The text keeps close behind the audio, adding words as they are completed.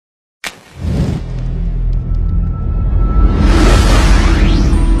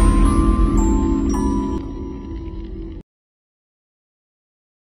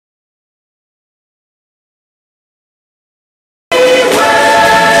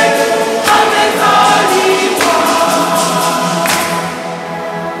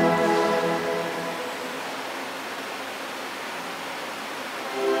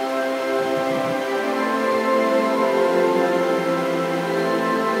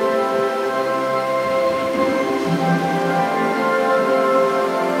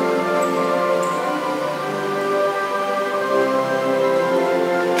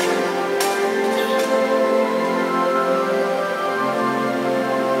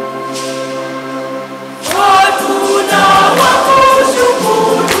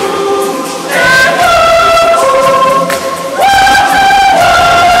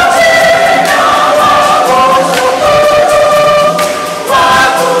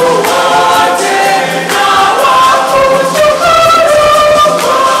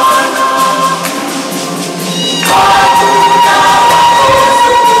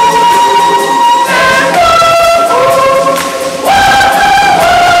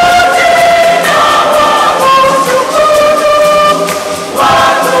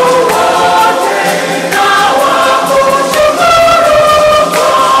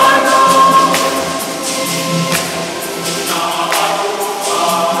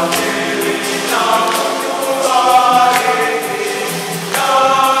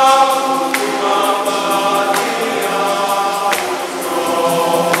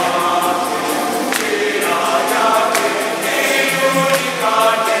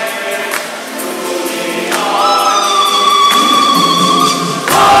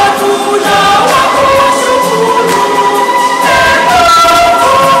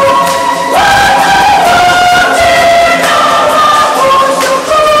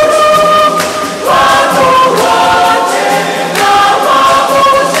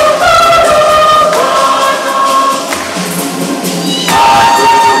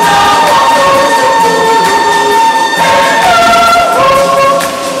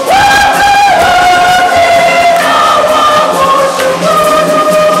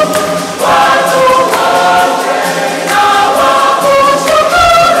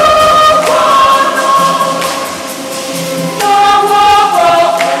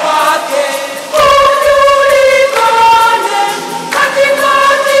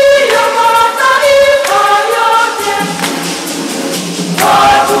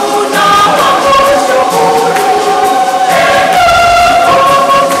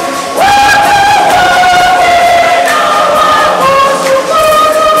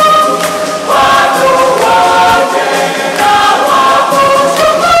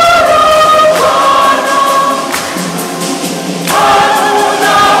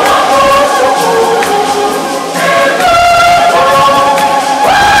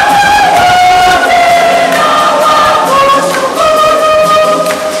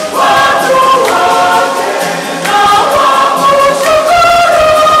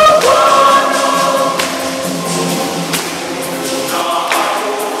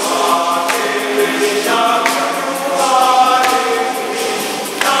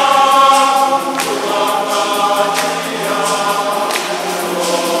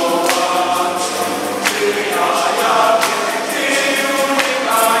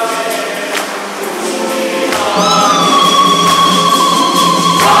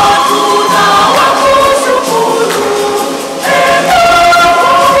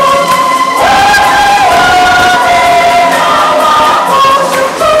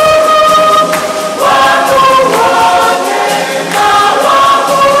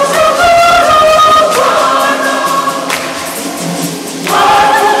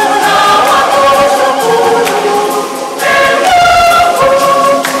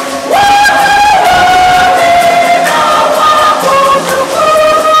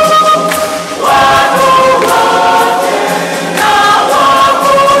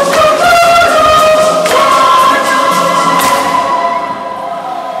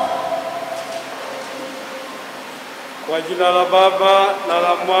jina la Baba na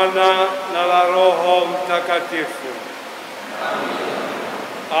la Mwana na la Roho Mtakatifu.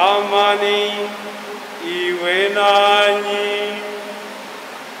 Amani iwe nanyi.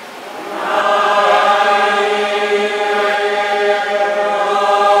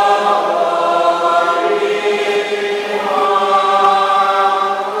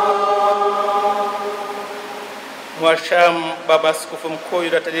 Mwasham Baba Askofu Mkuu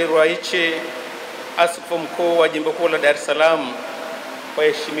Ruwa'ichi, Askofu Mkuu wa Jimbo Kuu la Dar es Salaam,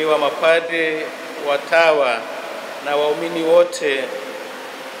 waheshimiwa mapadre, watawa na waumini wote,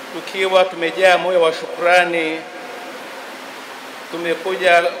 tukiwa tumejaa moyo wa shukrani,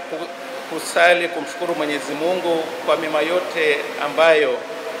 tumekuja kusali kumshukuru Mwenyezi Mungu kwa mema yote ambayo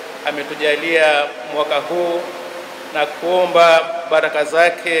ametujalia mwaka huu na kuomba baraka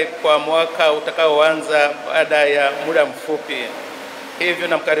zake kwa mwaka utakaoanza baada ya muda mfupi. Hivyo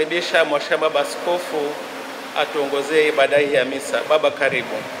namkaribisha Mwashamba Baba Askofu atuongozee ibada hii ya misa. Baba,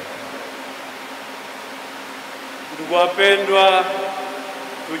 karibu. Ndugu wapendwa,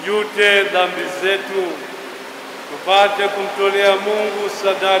 tujute dhambi zetu, tupate kumtolea Mungu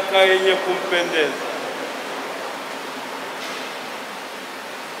sadaka yenye kumpendeza.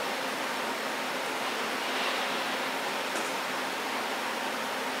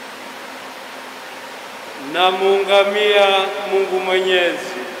 Na muungamia Mungu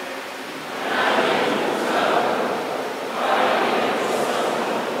Mwenyezi.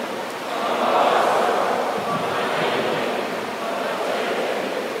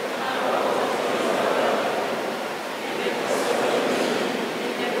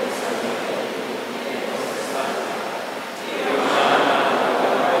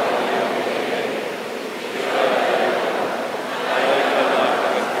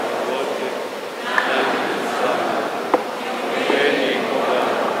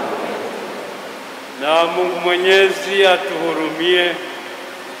 Na Mungu Mwenyezi atuhurumie,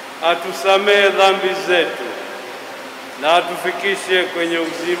 atusamehe dhambi zetu na atufikishe kwenye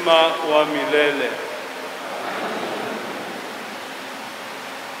uzima wa milele.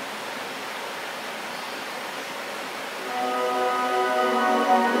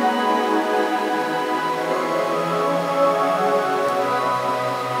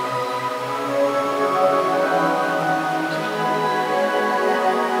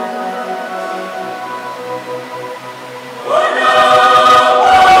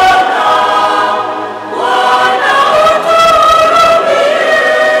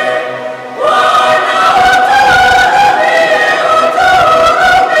 Bwana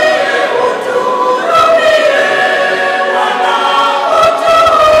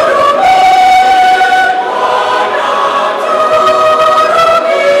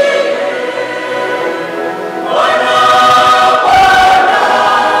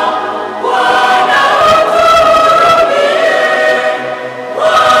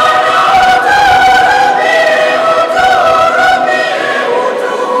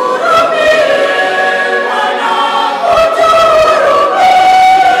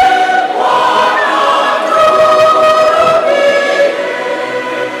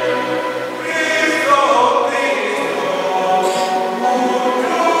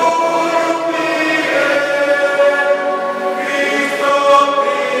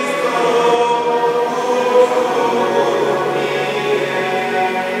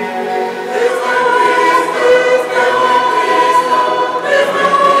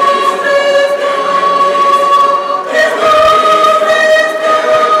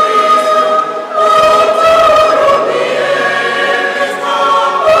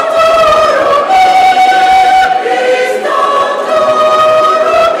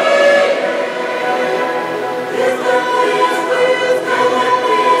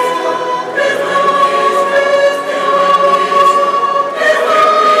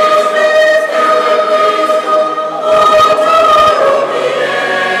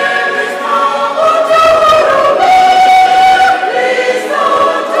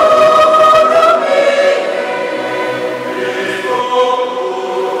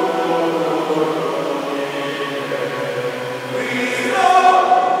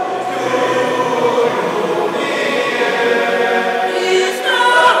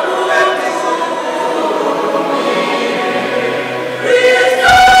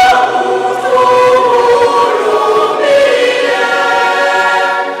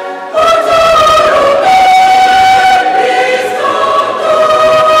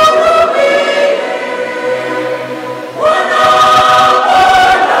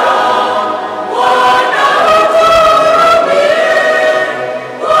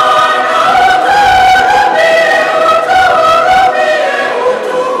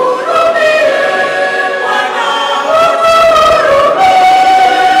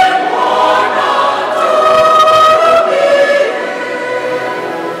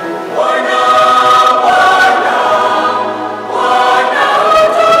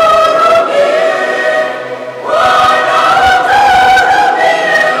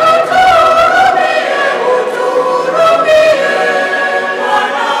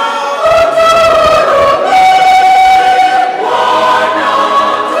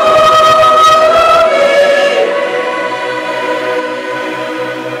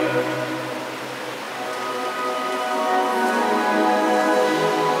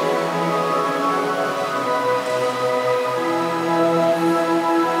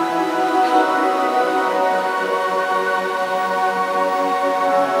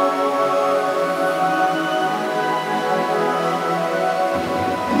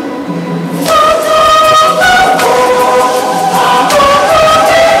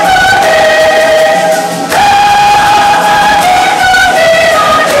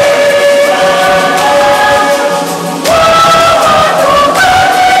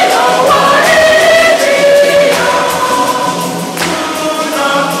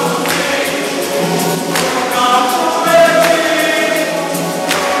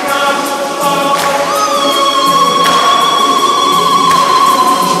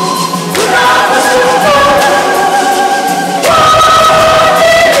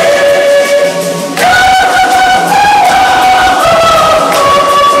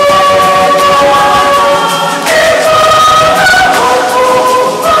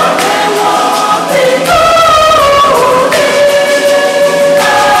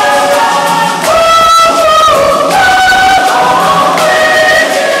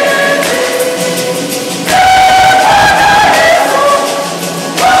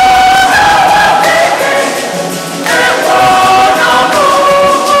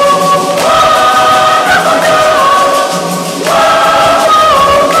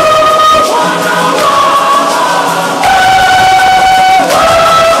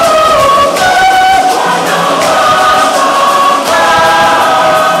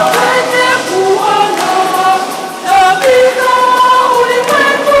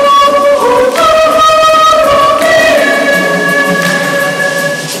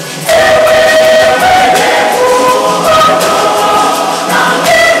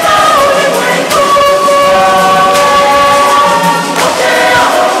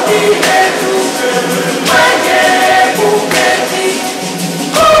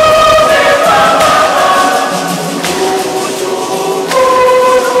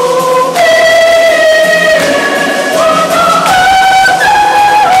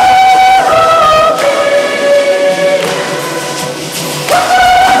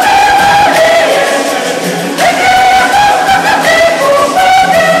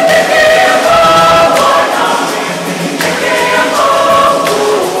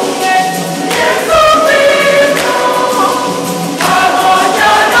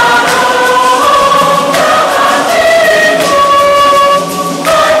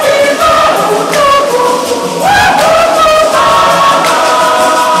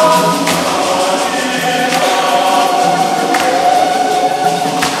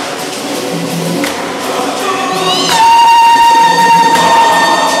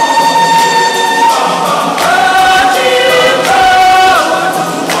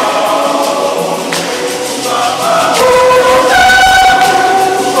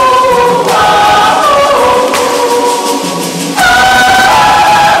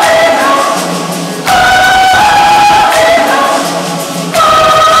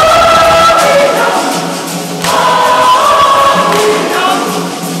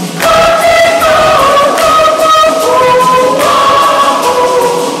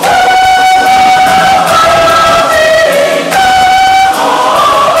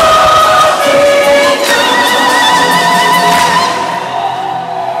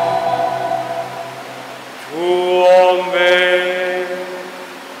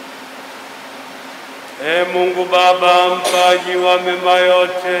Baba mpaji wa mema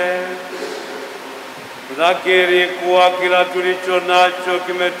yote, tunakiri kuwa kila tulicho nacho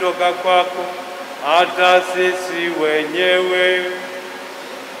kimetoka kwako, hata sisi wenyewe.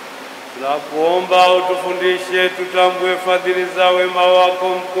 Tunakuomba utufundishe tutambue fadhili za wema wako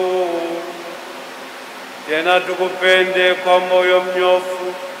mkuu, tena tukupende kwa moyo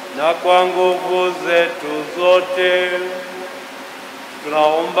mnyofu na kwa nguvu zetu zote.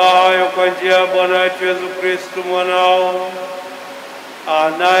 Tunaomba hayo kwa njia ya Bwana wetu Yesu Kristo mwanao,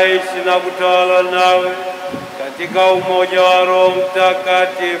 anaishi na kutawala nawe katika umoja wa Roho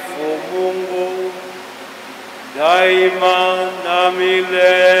Mtakatifu Mungu daima na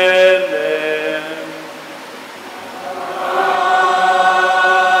milele.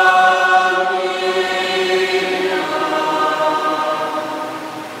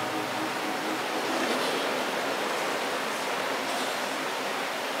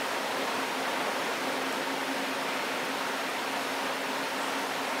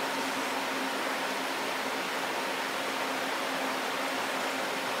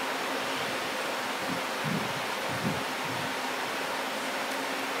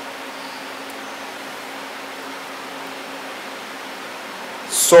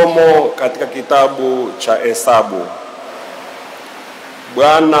 Somo katika kitabu cha Hesabu.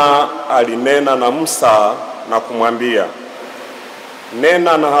 Bwana alinena na Musa na kumwambia,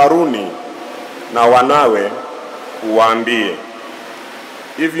 nena na Haruni na wanawe uwaambie,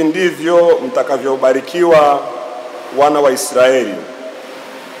 hivi ndivyo mtakavyobarikiwa wana wa Israeli.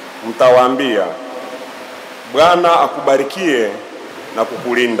 Mtawaambia, Bwana akubarikie na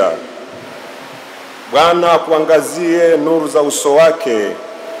kukulinda. Bwana akuangazie nuru za uso wake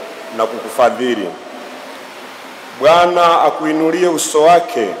na kukufadhili. Bwana akuinulie uso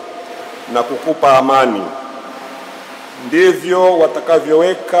wake na kukupa amani. Ndivyo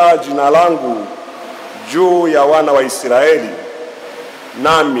watakavyoweka jina langu juu ya wana wa Israeli,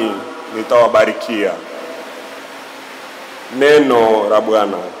 nami nitawabarikia. Neno la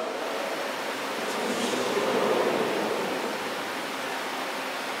Bwana.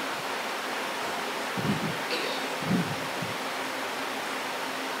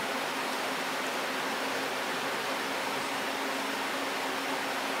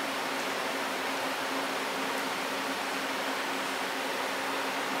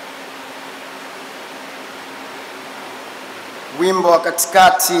 Wimbo wa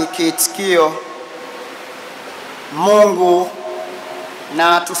katikati, kiitikio: Mungu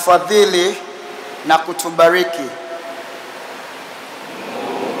na atufadhili na kutubariki.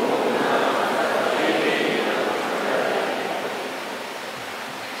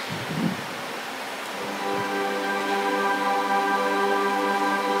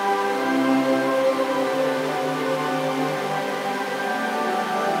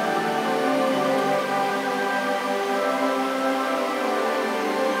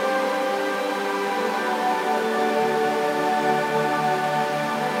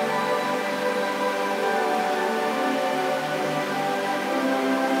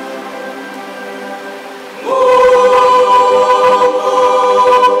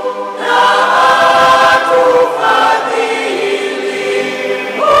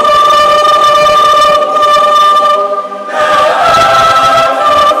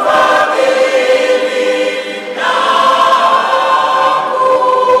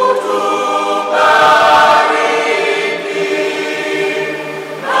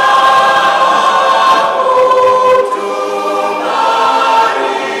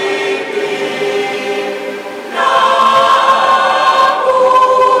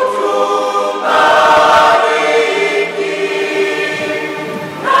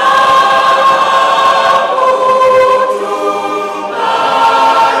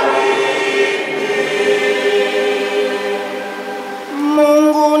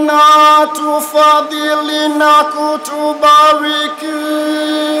 atufadhili na kutubariki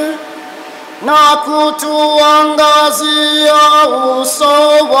na kutuangazia uso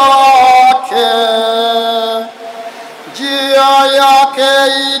wake, njia yake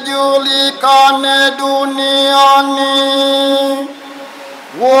ijulikane duniani,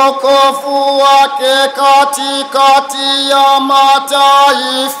 wokovu wake katikati ya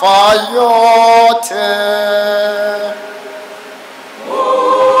mataifa yote.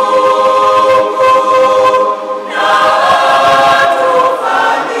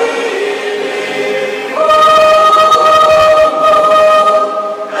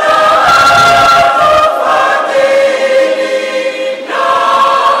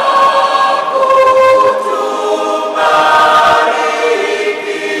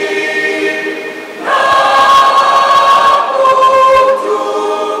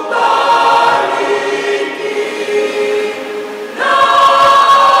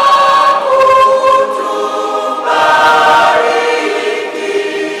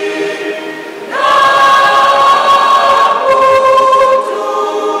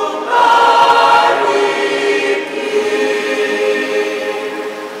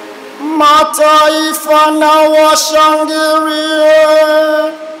 na washangilie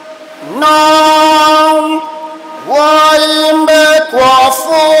na waimbe kwa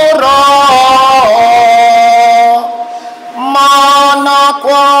furaha, maana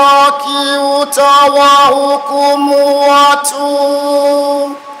kwake utawahukumu watu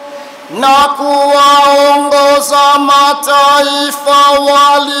na kuwaongoza mataifa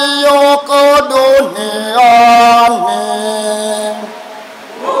walioko duniani.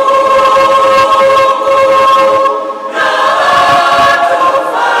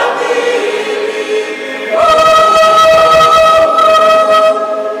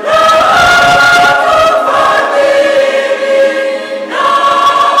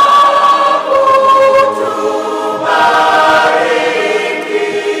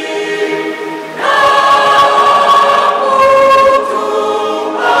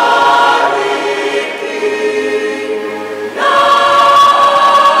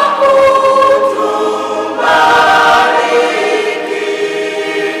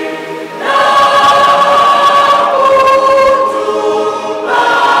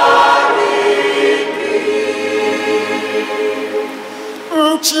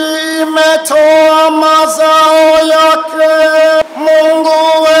 Imetoa mazao yake,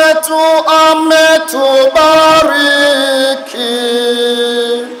 Mungu wetu ametubariki.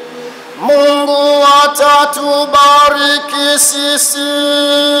 Mungu atatubariki sisi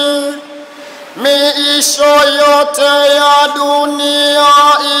miisho yote ya dunia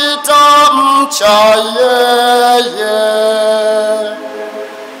itamcha yeye.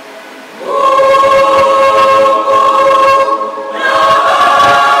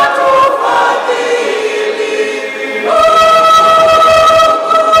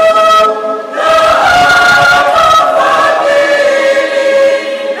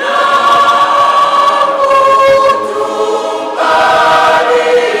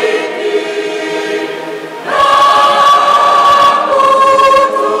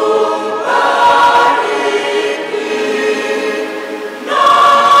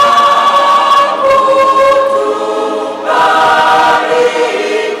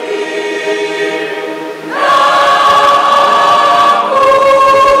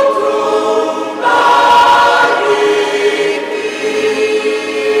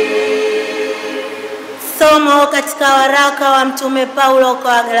 Somo katika waraka wa Mtume Paulo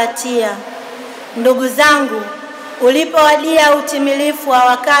kwa Wagalatia. Ndugu zangu, ulipowadia utimilifu wa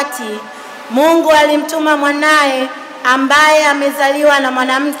wakati, Mungu alimtuma mwanae ambaye amezaliwa na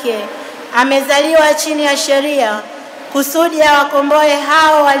mwanamke, amezaliwa chini ya sheria, kusudi awakomboe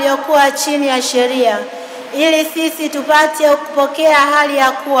hao waliokuwa chini ya sheria, ili sisi tupate kupokea hali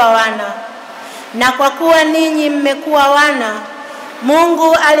ya kuwa wana. Na kwa kuwa ninyi mmekuwa wana,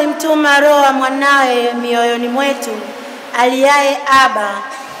 Mungu alimtuma Roho wa mwanawe mioyoni mwetu, aliaye Aba,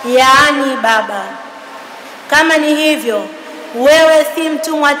 yaani Baba. Kama ni hivyo, wewe si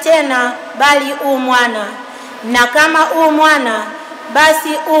mtumwa tena, bali u mwana, na kama u mwana, basi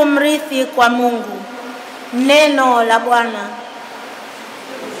u mrithi kwa Mungu. Neno la Bwana.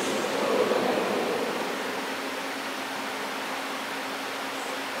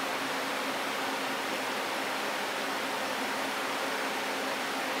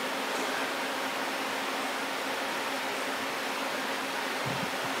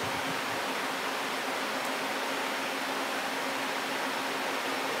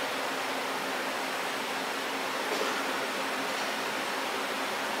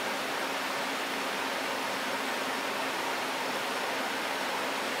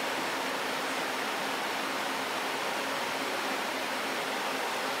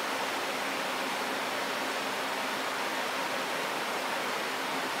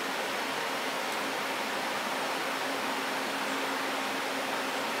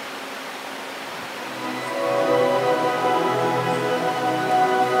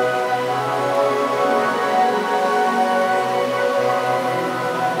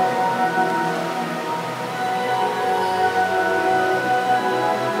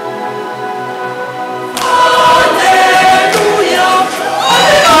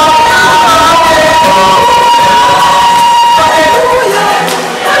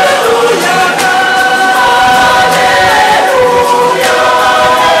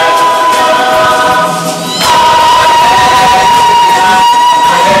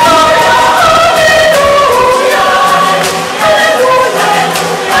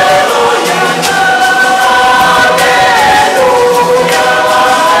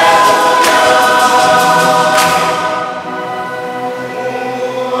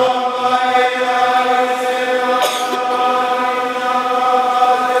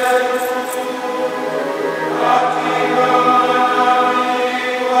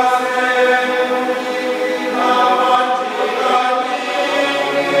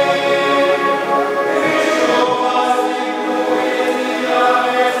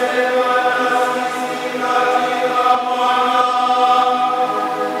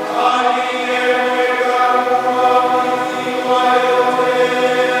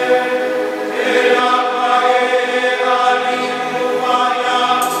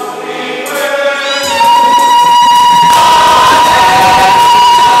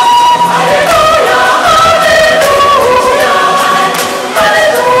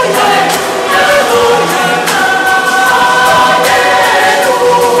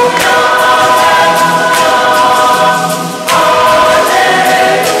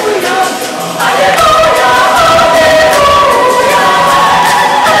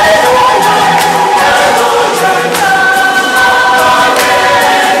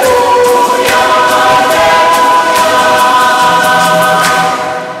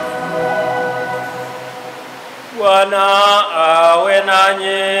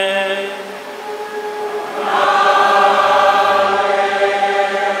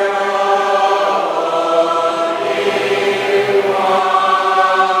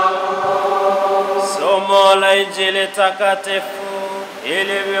 la Injili takatifu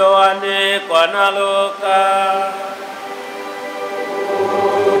ilivyoandikwa na Luka.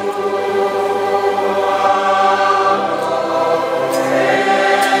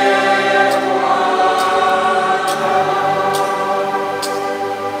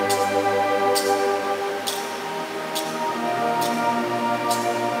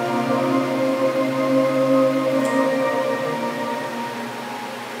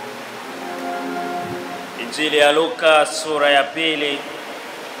 Injili ya Luka sura ya 2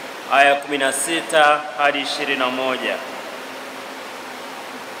 aya 16 hadi 21.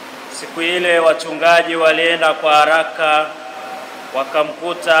 Siku ile wachungaji walienda kwa haraka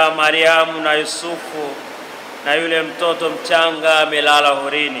wakamkuta Mariamu na Yusufu na yule mtoto mchanga amelala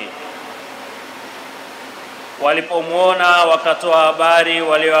horini. Walipomwona wakatoa habari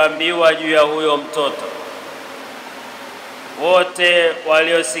walioambiwa juu ya huyo mtoto. Wote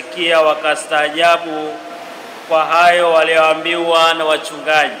waliosikia wakastaajabu kwa hayo walioambiwa na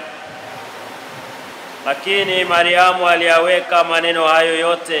wachungaji. Lakini Mariamu aliyaweka maneno hayo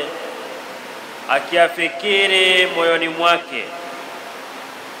yote akiyafikiri moyoni mwake.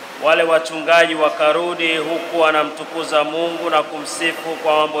 Wale wachungaji wakarudi huku wanamtukuza Mungu na kumsifu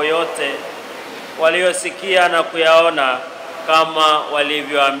kwa mambo yote waliosikia na kuyaona kama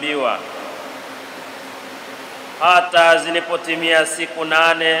walivyoambiwa. Hata zilipotimia siku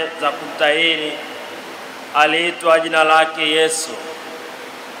 8 za kumtahiri, aliitwa jina lake Yesu,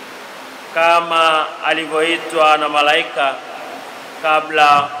 kama alivyoitwa na malaika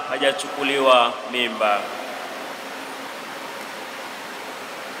kabla hajachukuliwa mimba.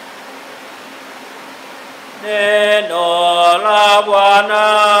 Neno la Bwana.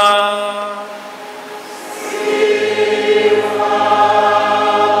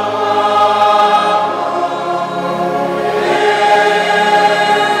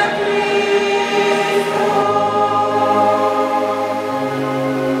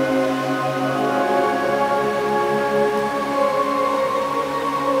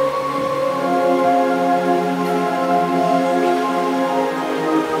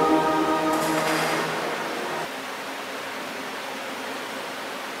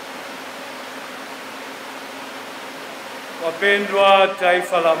 Wapendwa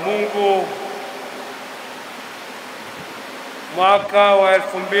taifa la Mungu, mwaka wa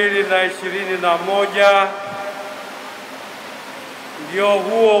 2021 ndio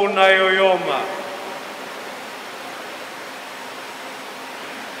huo unayoyoma.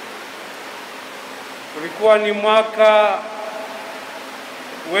 Ulikuwa ni mwaka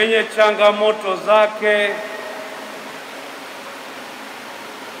wenye changamoto zake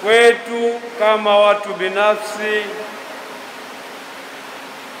kwetu kama watu binafsi,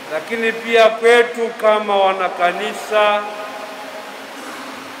 lakini pia kwetu kama wanakanisa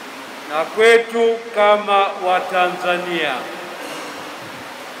na kwetu kama Watanzania.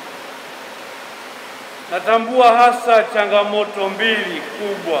 Natambua hasa changamoto mbili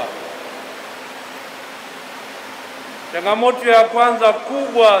kubwa. Changamoto ya kwanza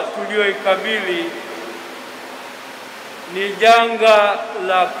kubwa tuliyoikabili ni janga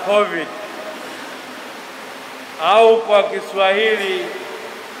la COVID au kwa Kiswahili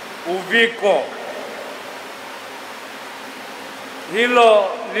uviko. Hilo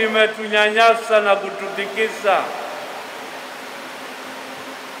limetunyanyasa na kututikisa,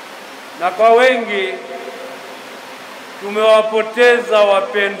 na kwa wengi tumewapoteza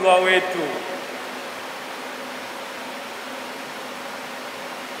wapendwa wetu.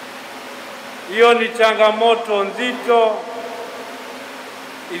 Hiyo ni changamoto nzito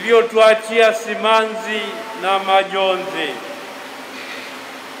iliyotuachia simanzi na majonzi.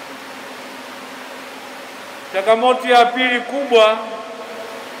 Changamoto ya pili kubwa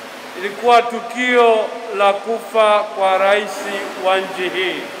ilikuwa tukio la kufa kwa rais wa nchi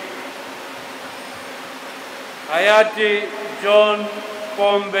hii, hayati John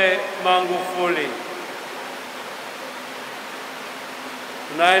Pombe Magufuli.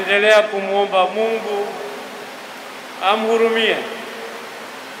 Tunaendelea kumwomba Mungu amhurumie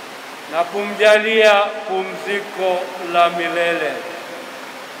na kumjalia pumziko la milele.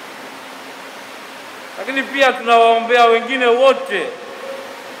 Lakini pia tunawaombea wengine wote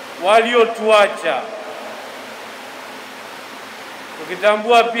waliotuacha,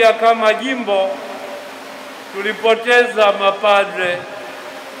 tukitambua pia kama jimbo tulipoteza mapadre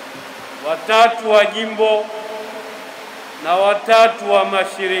 3 wa jimbo na 3 wa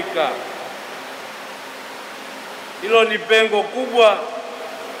mashirika. Hilo ni pengo kubwa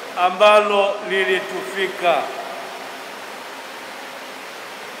ambalo lilitufika.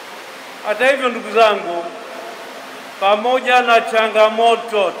 Hata hivyo, ndugu zangu, pamoja na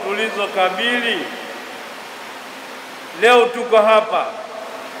changamoto tulizokabili, Leo tuko hapa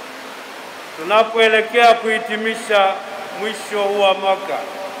tunapoelekea kuhitimisha mwisho wa mwaka,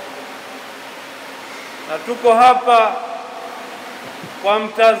 na tuko hapa kwa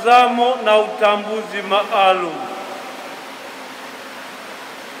mtazamo na utambuzi maalum.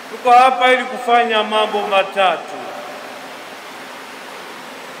 Tuko hapa ili kufanya mambo matatu.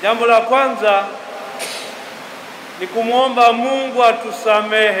 Jambo la kwanza ni kumwomba Mungu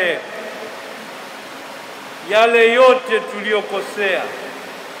atusamehe yale yote tuliyokosea,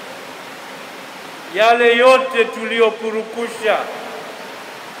 yale yote tuliyopurukusha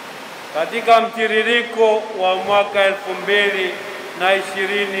katika mtiririko wa mwaka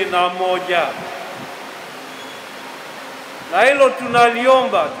 2021. Na hilo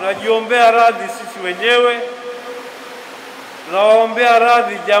tunaliomba, tunajiombea radhi sisi wenyewe, tunawaombea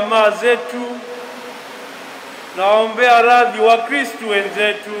radhi jamaa zetu, tunawaombea radhi Wakristo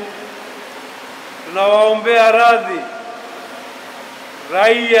wenzetu, tunawaombea radhi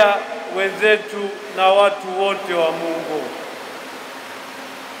raia wenzetu na watu wote wa Mungu.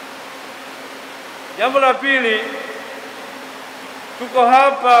 Jambo la pili, tuko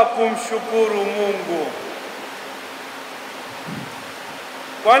hapa kumshukuru Mungu,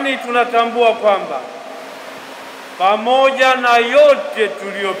 kwani tunatambua kwamba pamoja na yote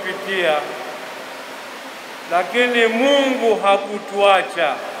tuliyopitia, lakini Mungu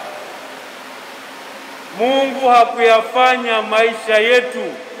hakutuacha. Mungu hakuyafanya maisha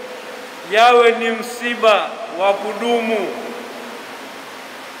yetu yawe ni msiba wa kudumu.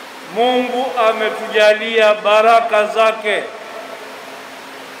 Mungu ametujalia baraka zake,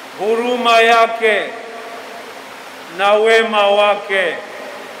 huruma yake na wema wake.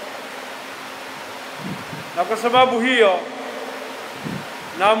 Na kwa sababu hiyo,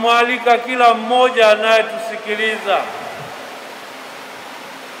 namwalika kila mmoja anayetusikiliza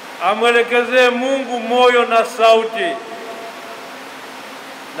amwelekezee Mungu moyo na sauti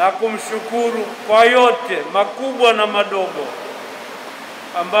na kumshukuru kwa yote makubwa na madogo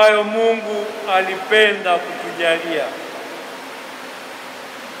ambayo Mungu alipenda kutujalia.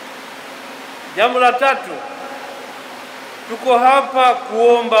 Jambo la tatu, tuko hapa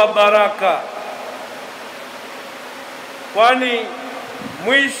kuomba baraka, kwani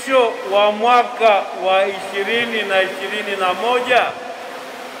mwisho wa mwaka wa 2021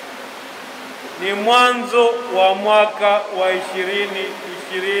 ni mwanzo wa mwaka wa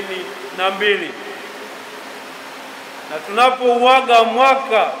 2022. Na tunapouaga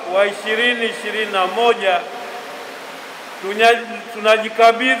mwaka wa 2021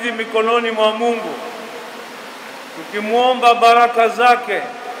 tunajikabidhi mikononi mwa Mungu, tukimwomba baraka zake,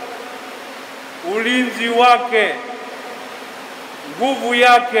 ulinzi wake, nguvu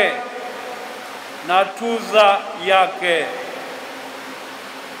yake na tuza yake.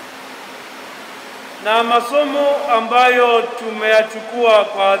 Na masomo ambayo tumeyachukua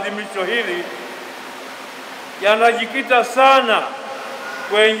kwa adhimisho hili yanajikita sana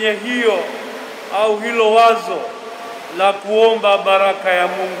kwenye hiyo au hilo wazo la kuomba baraka ya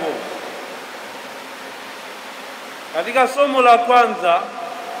Mungu. Katika somo la kwanza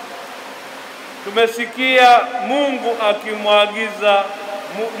tumesikia Mungu akimwagiza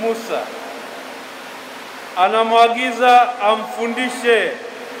Musa, anamwagiza amfundishe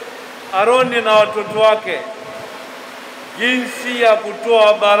Aroni na watoto wake jinsi ya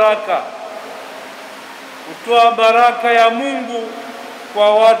kutoa baraka ya Mungu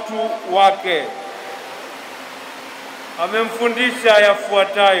kwa watu wake. Amemfundisha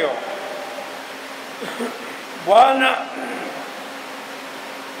yafuatayo: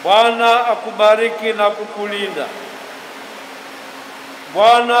 Bwana akubariki na kukulinda.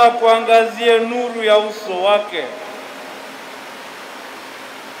 Bwana akuangazie nuru ya uso wake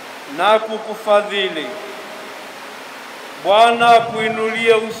na kukufadhili. Bwana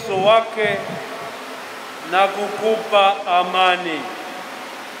akuinulie uso wake na kukupa amani.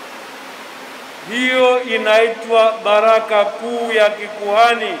 Hiyo inaitwa baraka kuu ya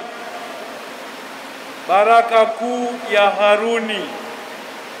kikuhani, baraka kuu ya Haruni,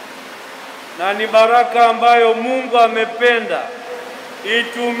 na ni baraka ambayo Mungu amependa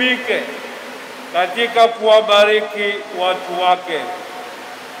itumike katika kuwabariki watu wake.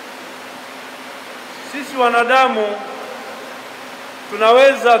 Sisi wanadamu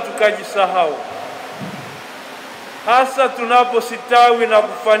tunaweza tukajisahau, hasa tunapositawi na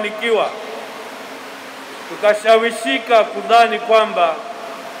kufanikiwa, tukashawishika kudhani kwamba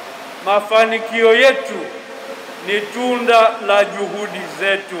mafanikio yetu ni tunda la juhudi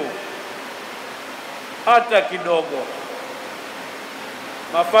zetu. Hata kidogo.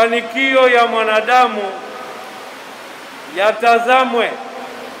 Mafanikio ya mwanadamu yatazamwe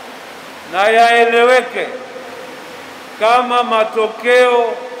na yaeleweke kama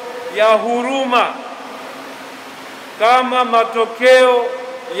matokeo ya huruma, kama matokeo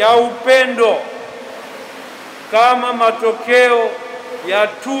ya upendo, kama matokeo ya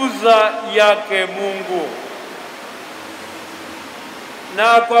tuza yake Mungu.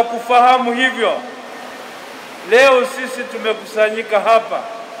 Na kwa kufahamu hivyo, leo sisi tumekusanyika hapa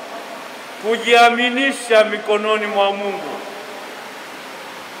kujiaminisha mikononi mwa Mungu,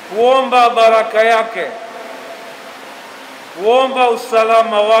 kuomba baraka yake, kuomba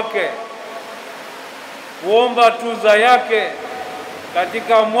usalama wake, kuomba tuza yake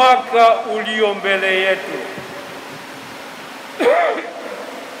katika mwaka ulio mbele yetu.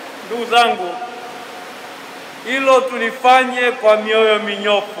 Ndugu zangu, hilo tulifanye kwa mioyo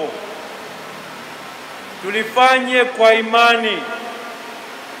minyofu, tulifanye kwa imani,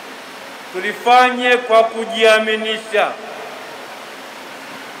 tulifanye kwa kujiaminisha.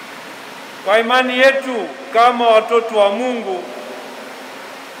 Kwa imani yetu kama watoto wa Mungu,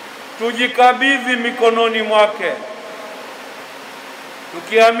 tujikabidhi mikononi mwake,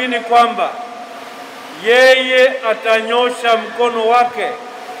 tukiamini kwamba yeye atanyosha mkono wake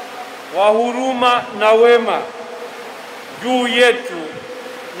wa huruma na wema juu yetu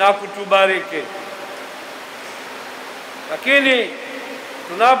na kutubariki. Lakini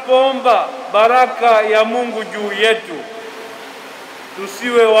tunapoomba baraka ya Mungu juu yetu,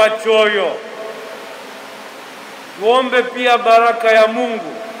 tusiwe wachoyo. Tuombe pia baraka ya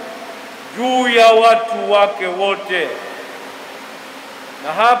Mungu juu ya watu wake wote.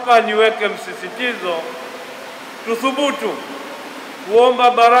 Na hapa niweke msisitizo, tuthubutu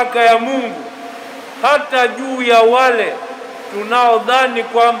kuomba baraka ya Mungu hata juu ya wale tunaodhani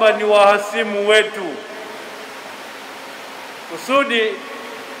kwamba ni wahasimu wetu, kusudi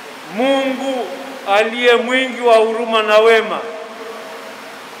Mungu aliye mwingi wa huruma na wema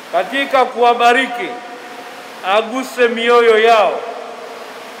katika kuwabariki aguse mioyo yao,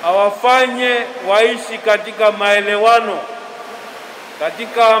 awafanye waishi katika maelewano,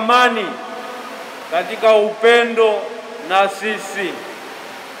 katika amani, katika upendo na sisi.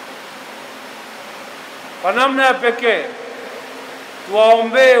 Kwa namna ya pekee,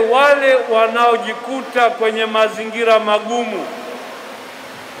 tuwaombee wale wanaojikuta kwenye mazingira magumu,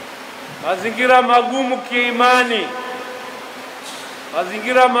 mazingira magumu kiimani,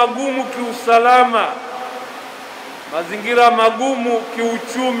 mazingira magumu kiusalama, mazingira magumu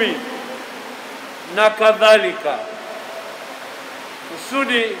kiuchumi na kadhalika,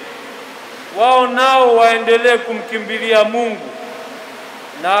 kusudi wao nao waendelee kumkimbilia Mungu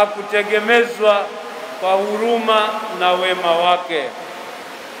na kutegemezwa kwa huruma na wema wake.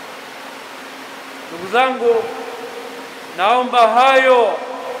 Ndugu zangu, naomba hayo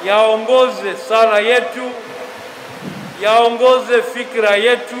yaongoze sala yetu, yaongoze fikra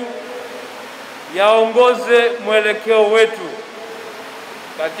yetu, yaongoze mwelekeo wetu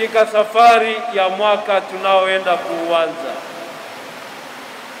katika safari ya mwaka tunaoenda kuanza.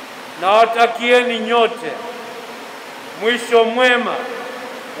 Na watakieni nyote mwisho mwema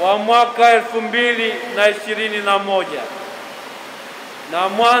wa mwaka 2021 na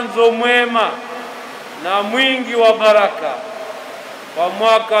mwanzo mwema na mwingi wa baraka kwa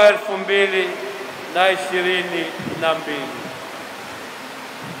mwaka 2022.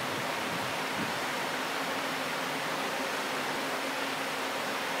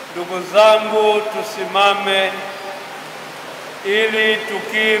 Ndugu zangu, tusimame ili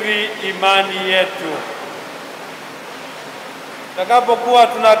tukiri imani yetu. Tutakapokuwa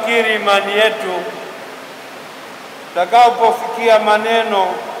tunakiri imani yetu, tutakapofikia maneno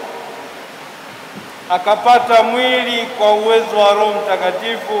akapata mwili kwa uwezo wa Roho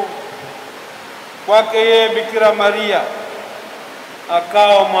Mtakatifu, kwake yeye Bikira Maria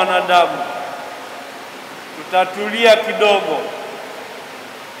akawa mwanadamu, tutatulia kidogo,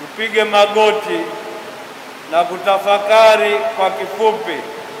 tupige magoti na kutafakari kwa kifupi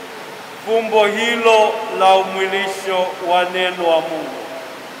fumbo hilo la umwilisho wa neno wa Mungu.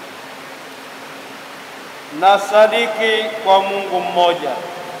 Na sadiki kwa Mungu mmoja,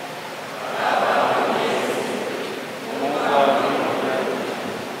 Mungu wa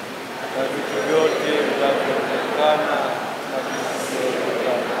na vitu vyote vinavyoonekana na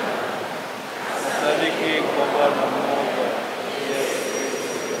visivyoonekana. Sadiki kwa Bwana mmoja, Yesu,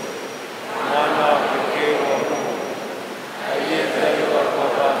 mwana wa pekee wa Mungu, aliyezaliwa kwa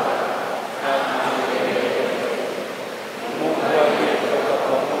Baba na Mungu aliyetoka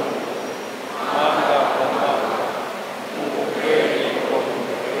kwa Mungu, mwanga kwa mwanga, Mungu kweli kwa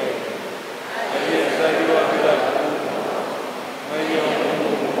Mungu.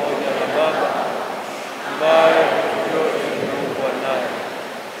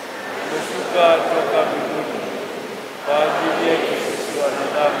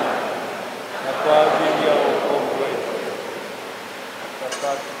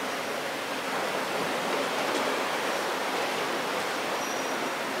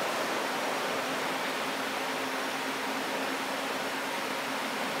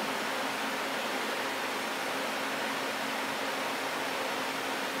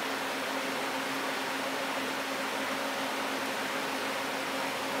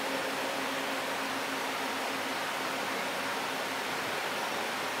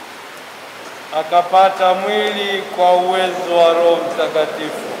 akapata mwili kwa uwezo wa Roho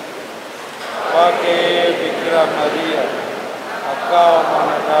Mtakatifu. Kwake yeye Bikira Maria akawa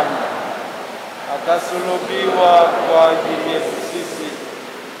mwanadamu, akasulubiwa kwa ajili yetu sisi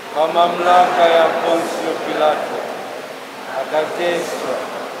kwa mamlaka ya Ponsio Pilato, akateswa,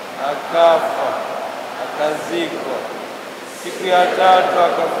 akafa, akazikwa. Siku ya tatu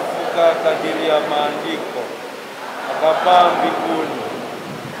akafufuka kadiri ya maandiko, akapaa mbinguni,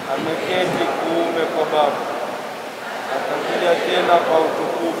 ameketi kuume kwa Baba, atakuja tena kwa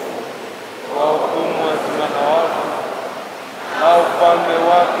utukufu wa hukumu wazima na wafu, na ufalme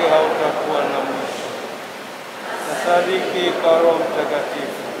wake hautakuwa na mwisho. Nasadiki kwa Roho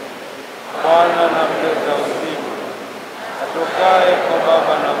Mtakatifu, Bwana na mleta uzima, atokaye kwa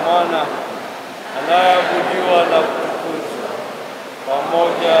Baba na Mwana, anayeabudiwa na kutukuzwa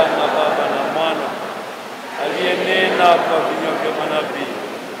pamoja na Baba na Mwana, aliyenena kwa vinywa vya manabii.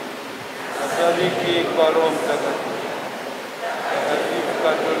 Nasadiki kwa Roho Mtakatifu, Takatifu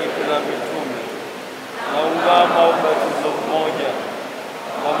Katoliki la mitume, naungama ubatizo mmoja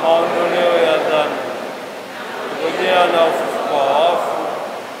kwa maondoleo ya dhambi, ngojea na ufufuko wa wafu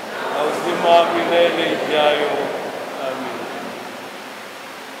na uzima wa milele ijayo. Amin.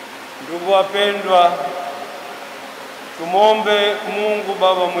 Ndugu wapendwa, tumombe Mungu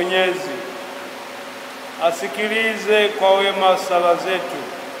Baba Mwenyezi asikilize kwa wema sala zetu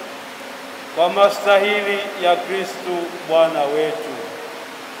kwa mastahili ya Kristu Bwana wetu.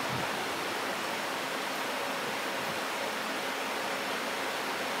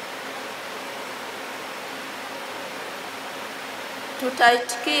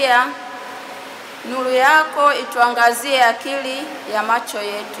 Tutaitikia, nuru yako ituangazie akili ya macho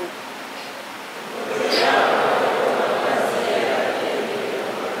yetu.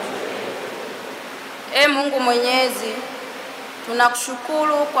 Ee Mungu Mwenyezi,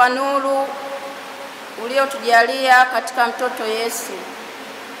 tunakushukuru kwa nuru uliotujalia katika mtoto Yesu.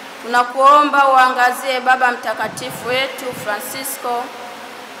 Tunakuomba uangazie Baba Mtakatifu wetu Francisco,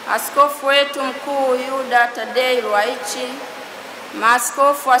 Askofu wetu Mkuu Yuda Tadei Ruwa'ichi,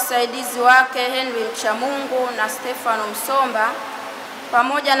 maaskofu wasaidizi wake Henry Mchamungu na Stefano Msomba,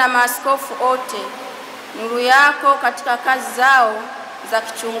 pamoja na maaskofu wote. Nuru yako katika kazi zao za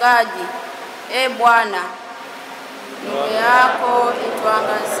kichungaji. Ee Bwana, nuru yako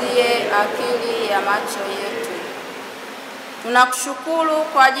ituangazie akili ya macho yetu. Tunakushukuru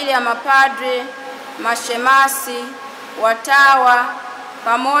kwa ajili ya mapadri, mashemasi, watawa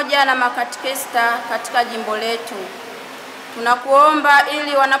pamoja na makatekista katika jimbo letu. Tunakuomba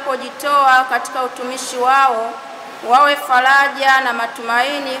ili wanapojitoa katika utumishi wao wawe faraja na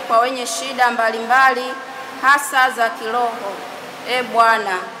matumaini kwa wenye shida mbalimbali, hasa za kiroho. Ee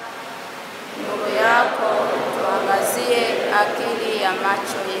Bwana, nuru yako tuangazie akili ya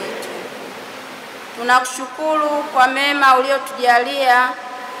macho yetu. Tunakushukuru kwa mema uliotujalia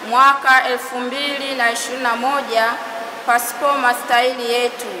mwaka 2021 pasipo mastahili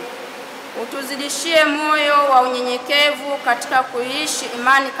yetu. Utuzidishie moyo wa unyenyekevu katika kuishi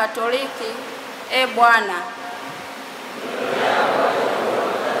imani Katoliki. Ee Bwana,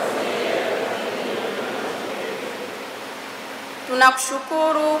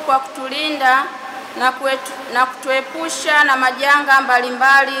 tunakushukuru kwa kutulinda na kutuepusha na majanga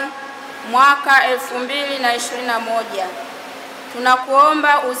mbalimbali mwaka 2021.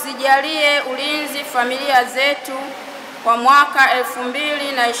 Tunakuomba uzijalie ulinzi familia zetu kwa mwaka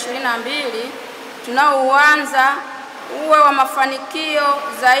 2022 tunaoanza, uwe wa mafanikio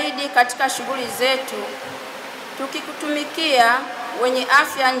zaidi katika shughuli zetu, tukikutumikia wenye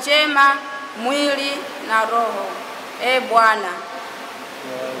afya njema mwili na roho. Ee Bwana,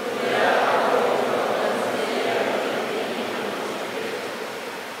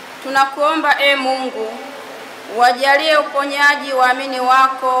 tunakuomba ee Mungu, wajalie uponyaji waamini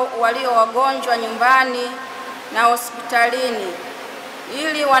wako walio wagonjwa nyumbani na hospitalini,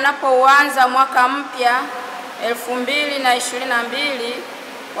 ili wanapoanza mwaka mpya 2022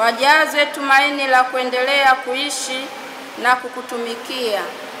 wajazwe tumaini la kuendelea kuishi na kukutumikia.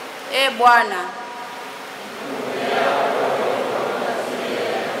 Ee Bwana,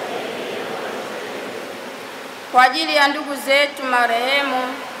 kwa ajili ya ndugu zetu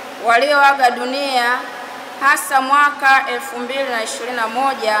marehemu walioaga dunia, hasa mwaka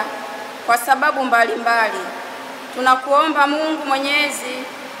 2021 kwa sababu mbalimbali, tunakuomba Mungu Mwenyezi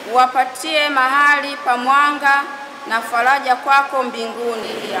uwapatie mahali pa mwanga na faraja kwako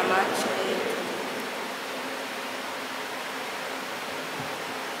mbinguni ya macho yetu.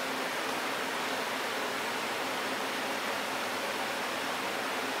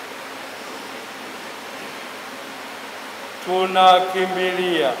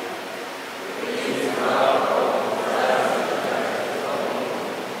 Tunakimbilia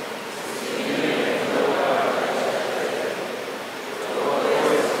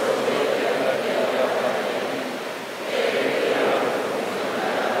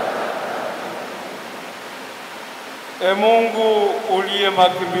E Mungu uliye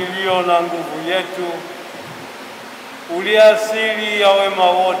makimbilio na nguvu yetu, uliye asili ya wema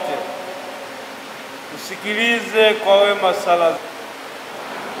wote, usikilize kwa wema sala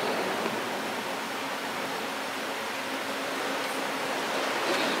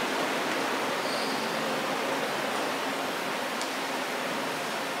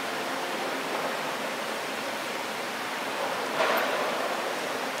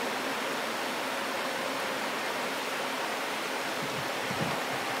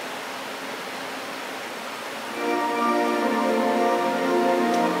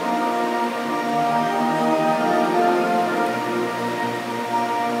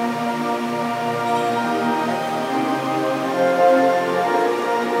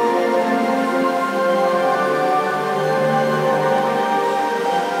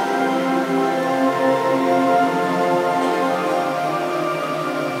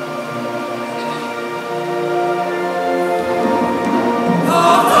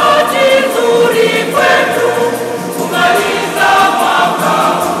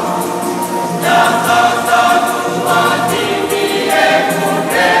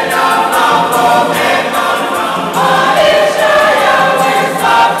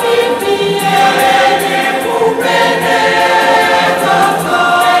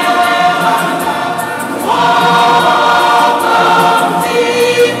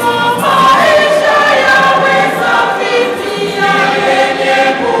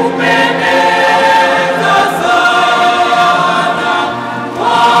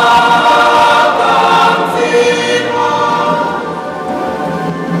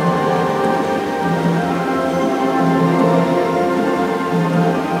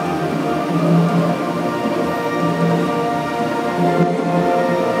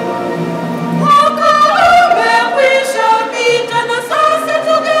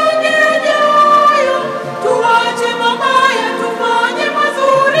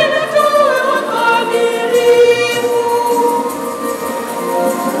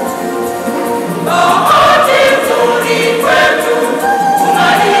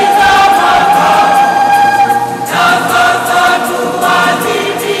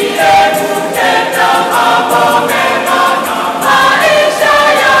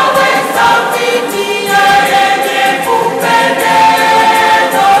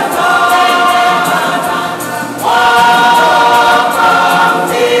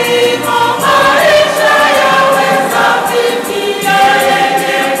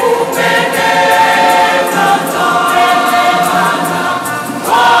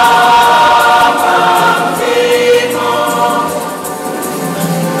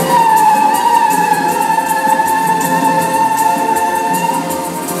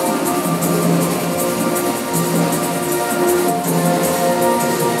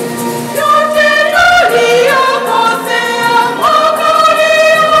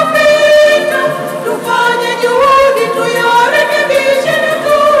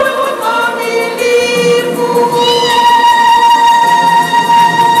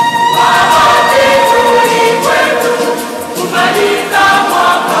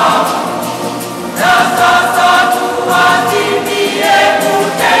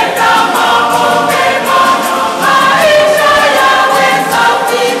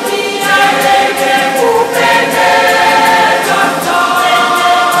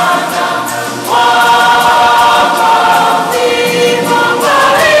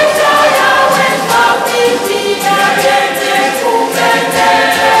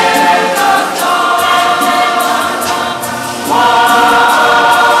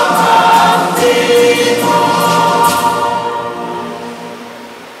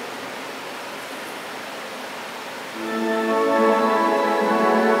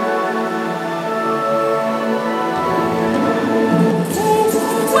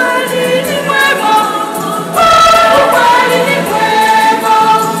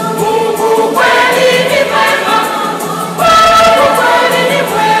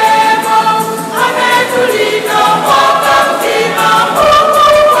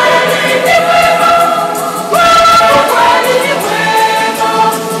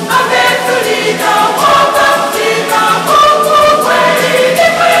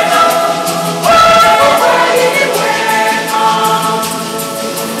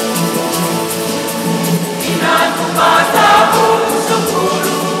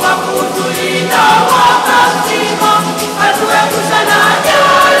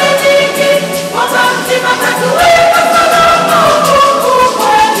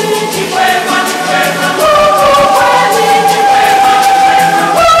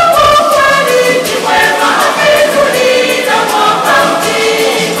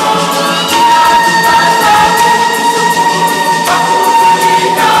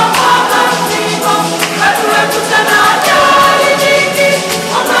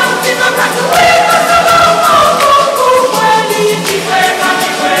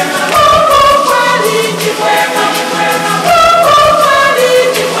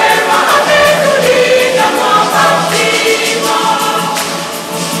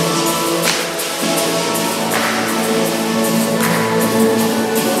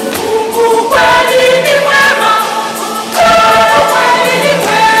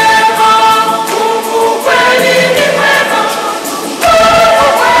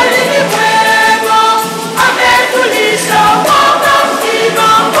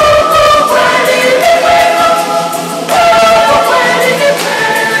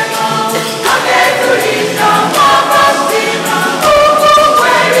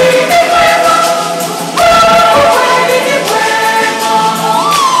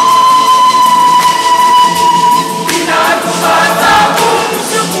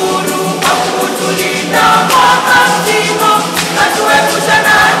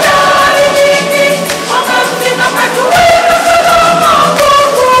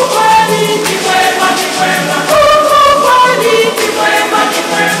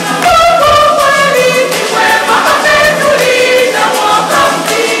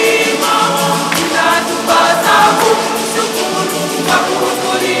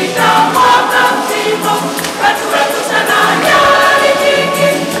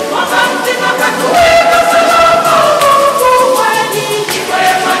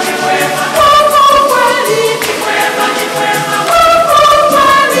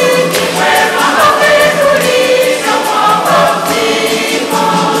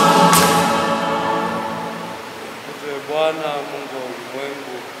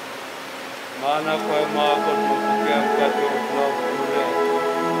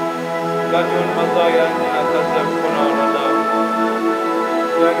gani ni mazao ya nchi na kazi ya mikono ya wanadamu.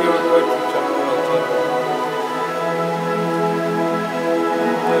 Tujalie kwetu chakula chetu.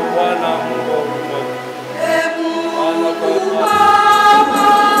 Bwana Mungu wa ulimwengu, Bwana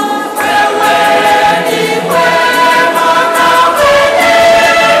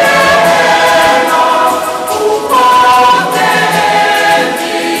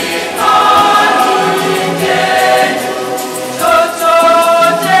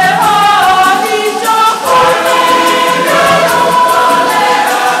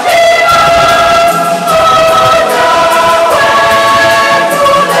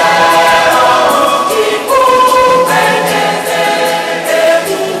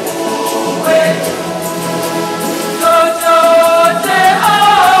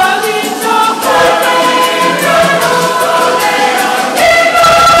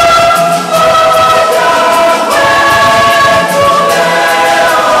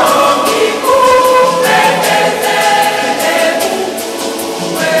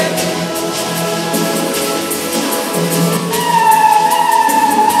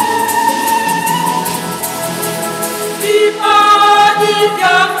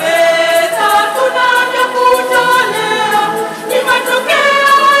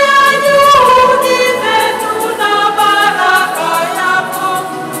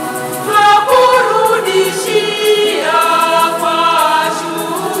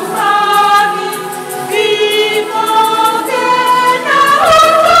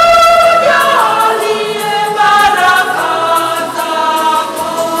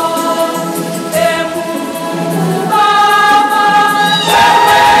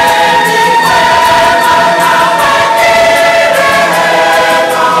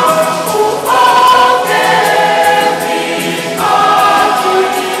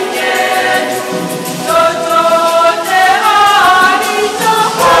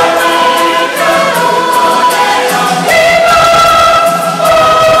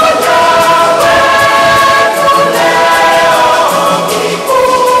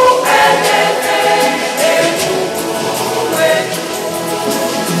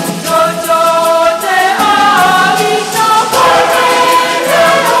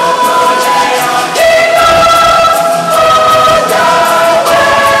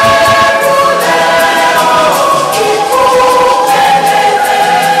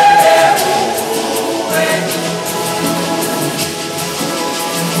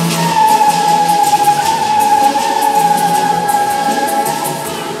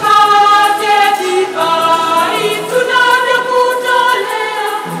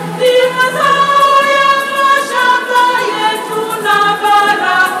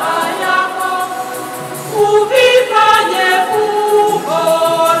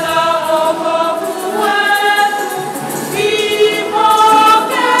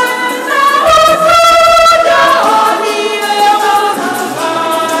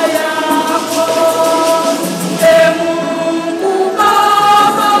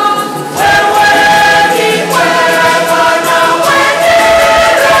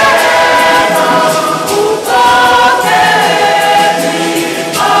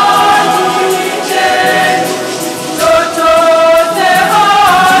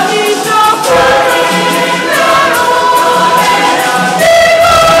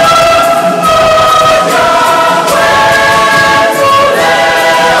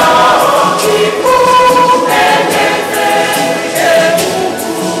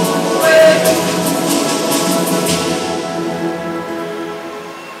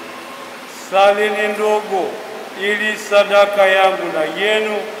salini ndugu, ili sadaka yangu na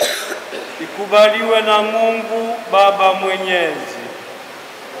yenu ikubaliwe na Mungu Baba Mwenyezi.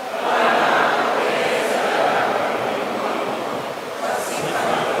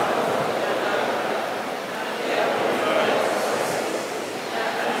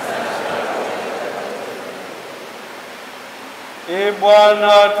 Ee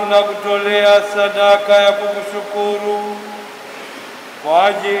Bwana, tunakutolea sadaka ya kukushukuru kwa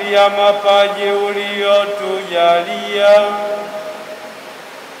ajili ya mapaji uliyotujalia.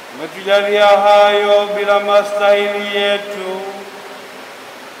 Umetujalia hayo bila mastahili yetu.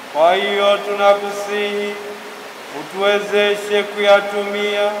 Kwa hiyo tunakusihi utuwezeshe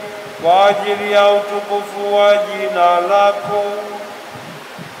kuyatumia kwa ajili ya utukufu wa jina lako.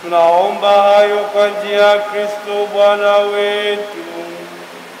 Tunaomba hayo kwa njia ya Kristo Bwana wetu.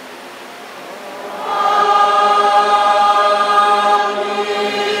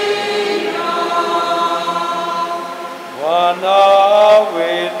 Bwana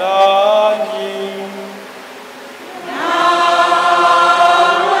awe nanyi.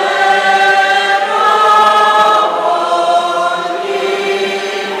 Nawe rohoni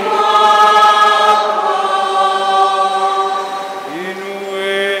mwako.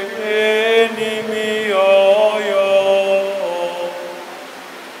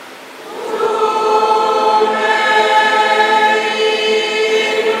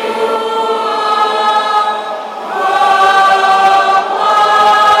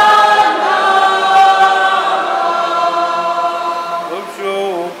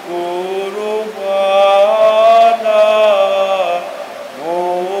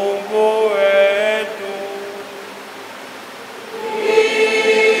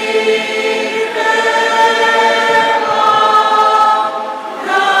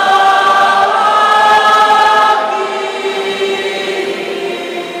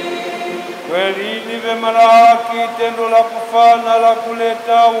 Kweli ni vema na haki, tendo la kufana la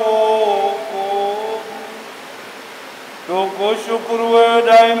kuleta wokovu. Tukushukuru wewe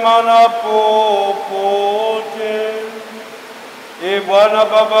daima na popote. Ee Bwana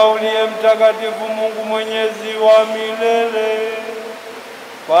Baba uliye mtakatifu, Mungu mwenyezi wa milele,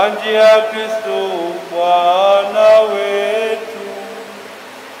 kwa njia ya Kristo Bwana wetu.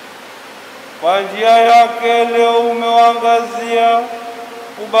 Kwa njia yake leo umewaangazia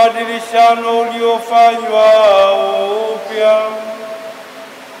ubadilishano uliofanywa upya,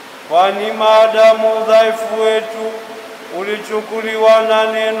 kwani maadamu udhaifu wetu ulichukuliwa na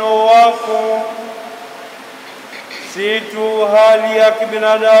neno wako, si tu hali ya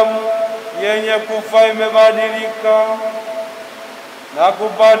kibinadamu yenye kufa imebadilika na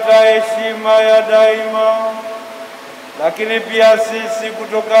kupata heshima ya daima, lakini pia sisi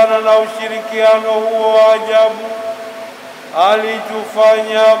kutokana na ushirikiano huo wa ajabu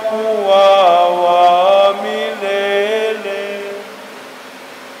alitufanya kuwa wa milele.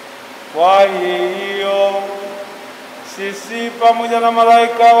 Kwa hiyo sisi pamoja na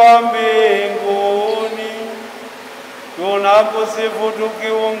malaika wa mbinguni tunakusifu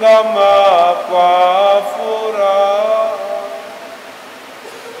tukiungama kwa furaha.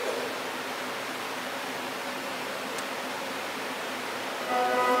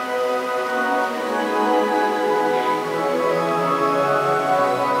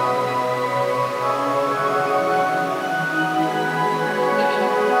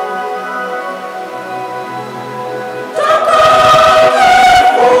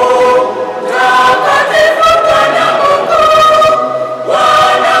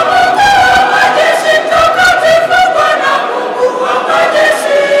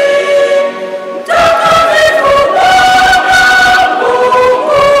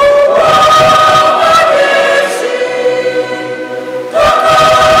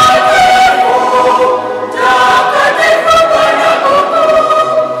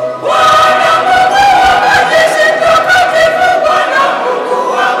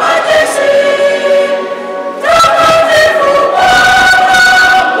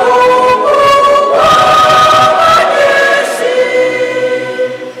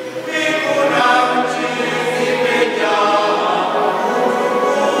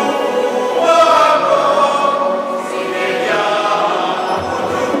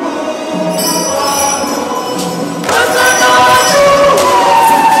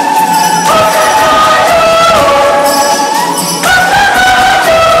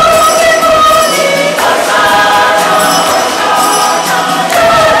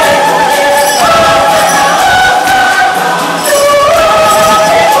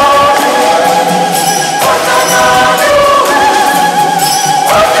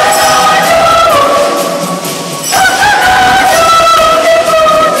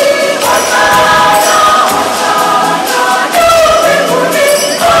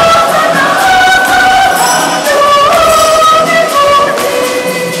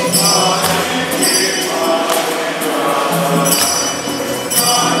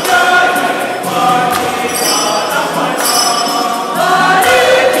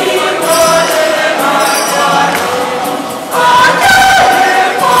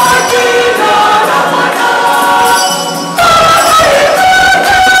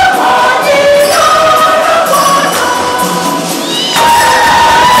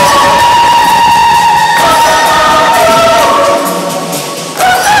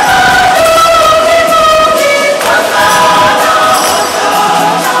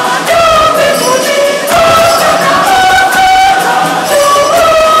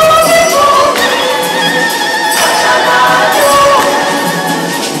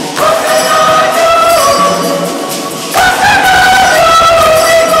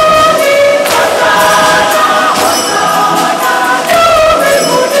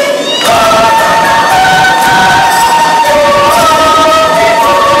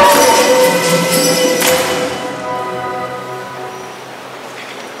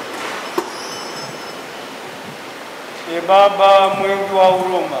 Baba mwingi wa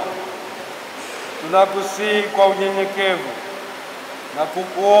huruma, tunakusihi kwa unyenyekevu na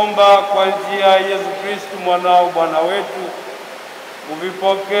kukuomba kwa njia ya Yesu Kristo mwanao Bwana wetu,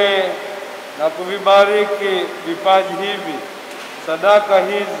 uvipokee na kuvibariki vipaji hivi, sadaka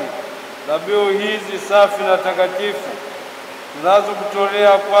hizi, dhabihu hizi safi na takatifu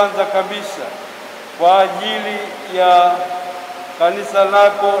tunazokutolea kwanza kabisa kwa ajili ya kanisa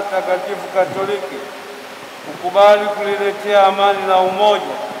lako takatifu Katoliki. Ukubali kuliletea amani na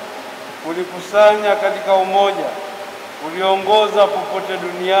umoja, kulikusanya katika umoja, uliongoza popote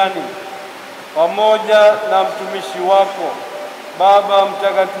duniani, pamoja na mtumishi wako Baba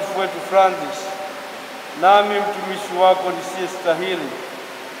Mtakatifu wetu Francis, nami mtumishi wako nisiyestahili,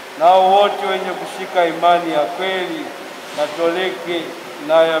 nao wote wenye kushika imani ya kweli Katoliki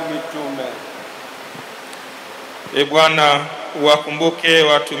na ya mitume. E Bwana, uwakumbuke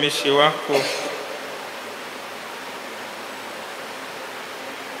watumishi wako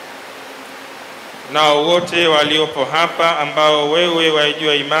nao wote waliopo hapa ambao wewe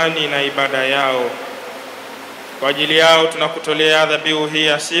waijua imani na ibada yao. Kwa ajili yao tunakutolea dhabihu hii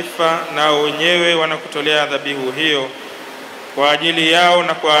ya sifa, nao wenyewe wanakutolea dhabihu hiyo kwa ajili yao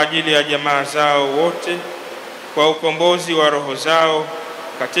na kwa ajili ya jamaa zao wote, kwa ukombozi wa roho zao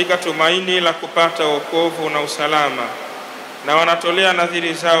katika tumaini la kupata wokovu na usalama, na wanatolea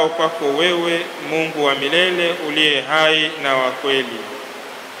nadhiri zao kwako wewe, Mungu wa milele uliye hai na wa kweli.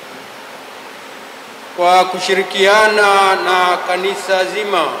 Kwa kushirikiana na kanisa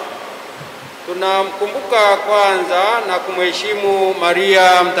zima, tunamkumbuka kwanza na kumheshimu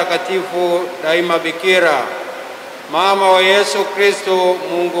Maria mtakatifu daima bikira, mama wa Yesu Kristo,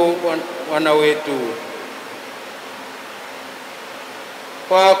 Mungu Bwana wetu.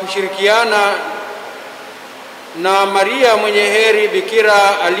 Kwa kushirikiana na Maria mwenye heri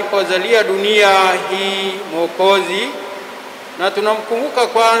bikira alipozalia dunia hii Mwokozi, na tunamkumbuka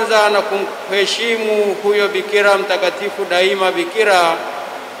kwanza na kumheshimu huyo bikira mtakatifu daima bikira,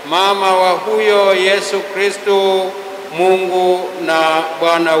 mama wa huyo Yesu Kristo, Mungu na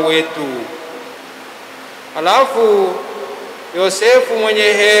Bwana wetu. Alafu Yosefu mwenye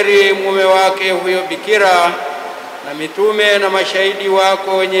heri mume wake huyo bikira, na mitume na mashahidi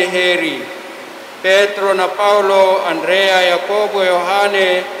wako wenye heri, Petro na Paulo, Andrea, Yakobo,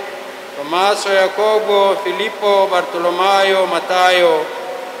 Yohane, Tomaso, Yakobo, Filipo, Bartolomayo, Matayo,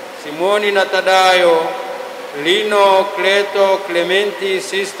 Simoni na Tadayo, Lino, Kleto, Clementi,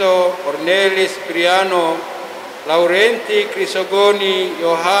 Sisto, Corneli, Cipriano, Laurenti, Crisogoni,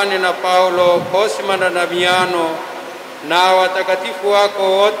 Yohane na Paulo, Cosima na Damiano, na watakatifu wako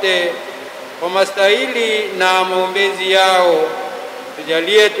wote, kwa mastahili na maombezi yao,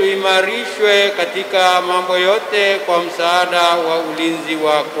 tujalie tuimarishwe katika mambo yote kwa msaada wa ulinzi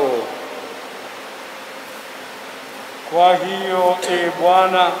wako. Kwa hiyo,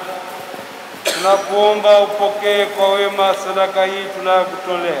 Bwana, tunakuomba upokee kwa wema sadaka hii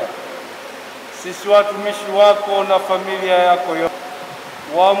tunayokutolea sisi watumishi wako na familia yako yote.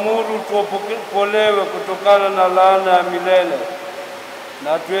 Waamuru tuokolewe kutokana na laana ya milele,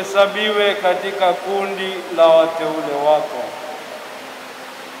 na tuhesabiwe katika kundi la wateule wako.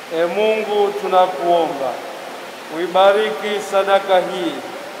 Mungu, tunakuomba uibariki sadaka hii,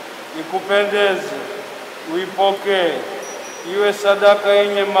 ikupendeze, uipokee, iwe sadaka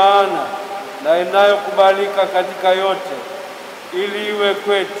yenye maana na inayokubalika katika yote, ili iwe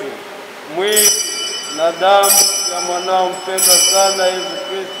kwetu mwili na damu ya mwanao mpendwa sana Yesu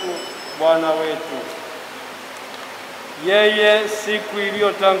Kristo Bwana wetu. Yeye siku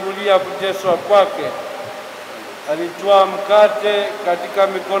iliyotangulia kuteswa kwake alitwaa mkate katika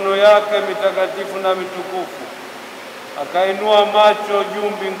mikono yake mitakatifu na mitukufu, akainua macho juu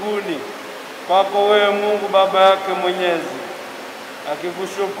mbinguni kwako wewe Mungu Baba yake Mwenyezi,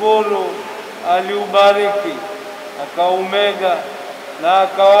 akikushukuru aliubariki, akaumega na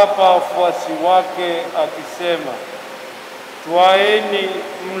akawapa wafuasi wake akisema, twaeni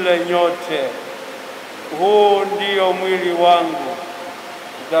mle nyote, huu ndio mwili wangu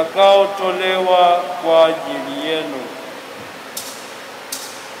utakaotolewa kwa ajili yenu.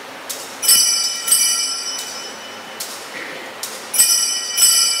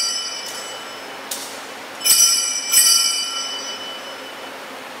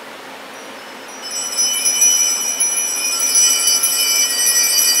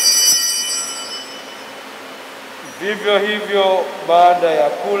 Vivyo hivyo baada ya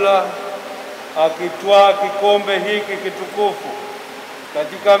kula, akitwaa kikombe hiki kitukufu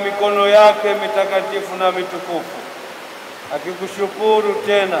katika mikono yake mitakatifu na mitukufu, akikushukuru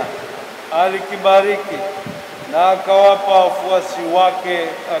tena, alikibariki na akawapa wafuasi wake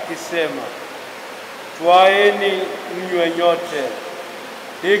akisema, twaeni mnywe nyote,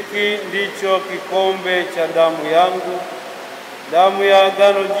 hiki ndicho kikombe cha damu yangu, damu ya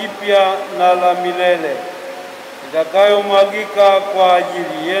agano jipya na la milele, itakayomwagika kwa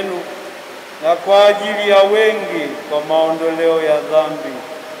ajili yenu na kwa ajili ya wengi kwa maondoleo ya dhambi.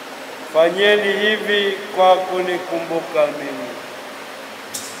 Fanyeni hivi kwa kunikumbuka mimi.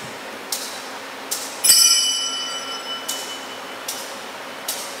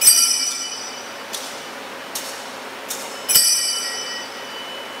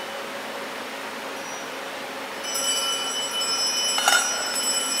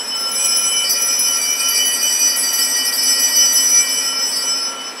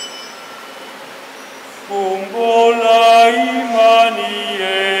 fumbo la imani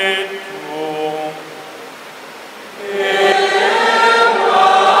yetu.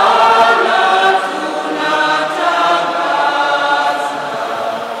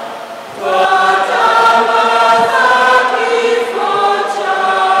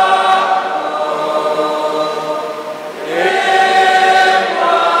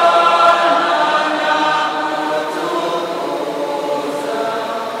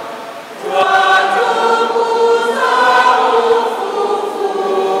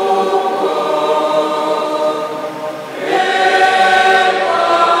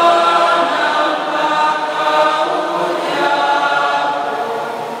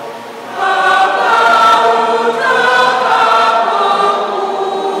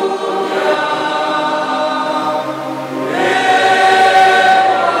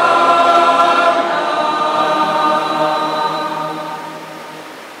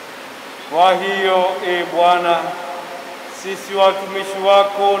 Kwa hiyo, Bwana, sisi watumishi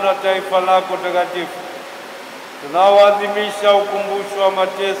wako na taifa lako takatifu tunaoadhimisha ukumbusho wa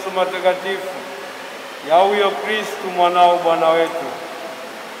mateso matakatifu ya huyo Kristu mwanao Bwana wetu,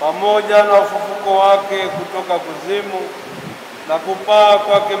 pamoja na ufufuko wake kutoka kuzimu na kupaa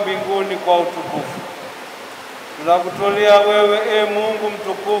kwake mbinguni kwa utukufu, tunakutolea wewe, Mungu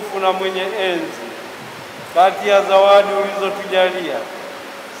mtukufu na mwenye enzi, kati ya zawadi ulizotujalia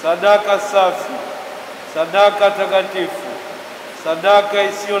sadaka safi, sadaka takatifu, sadaka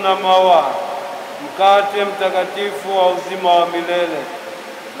isiyo na mawaa, mkate mtakatifu wa uzima wa milele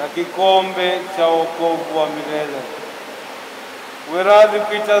na kikombe cha wokovu wa milele. Uwe radhi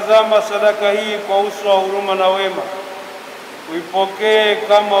kuitazama sadaka hii kwa uso wa huruma na wema, uipokee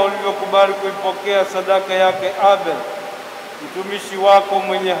kama ulivyokubali kuipokea sadaka yake Abel mtumishi wako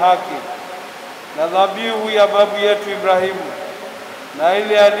mwenye haki, na dhabihu ya babu yetu Ibrahimu, na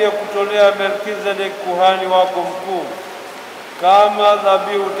ile aliyekutolea Melkizedeki kuhani wako mkuu, kama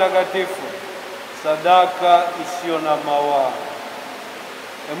dhabihu takatifu, sadaka isiyo na mawaa.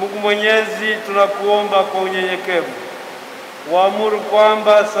 Mungu Mwenyezi, tunakuomba kwa unyenyekevu uamuru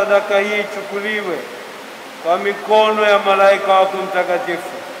kwamba sadaka hii ichukuliwe kwa mikono ya malaika wako mtakatifu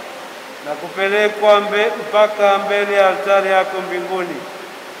na kupelekwa mpaka mbele ya altari yako mbinguni,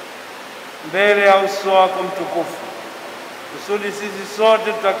 mbele ya uso wako mtukufu, kusudi sisi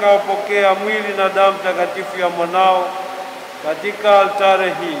sote tutakaopokea mwili na damu takatifu ya mwanao katika altare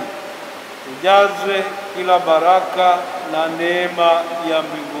hii tujazwe kila baraka na neema ya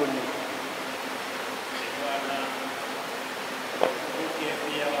mbinguni.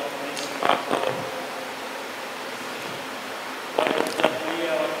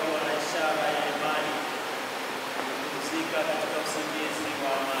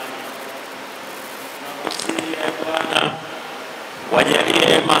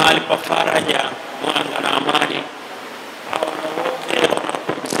 Wajalie mahali pa faraja, mwanga na amani, hao wote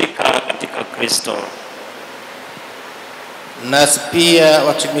wanapumzika katika Kristo. Nasi pia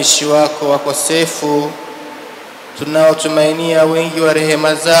watumishi wako wakosefu tunaotumainia wingi wa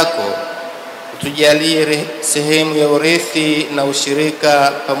rehema zako, utujalie sehemu ya urithi na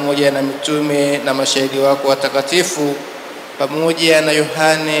ushirika pamoja na mitume na mashahidi wako watakatifu, pamoja na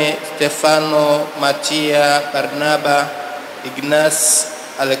Yohane, Stefano, Matia, Barnaba, Ignas,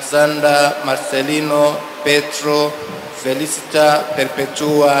 Alexander, Marcelino, Petro, Felicita,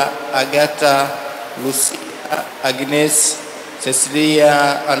 Perpetua, Agata, Lucia, Agnes,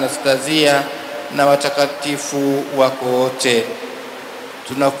 Cecilia, Anastasia na watakatifu wako wote.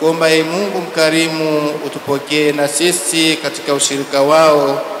 Tunakuomba, Mungu mkarimu, utupokee na sisi katika ushirika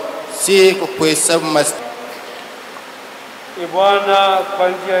wao, si kwa kuhesabu Bwana, kwa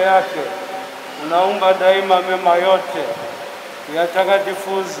njia yake unaumba daima mema yote,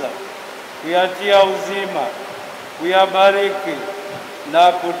 kuyatakatifuza, kuyatia uzima, kuyabariki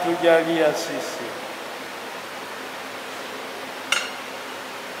na kutujalia sisi.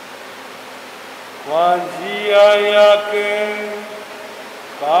 Kwa njia yake,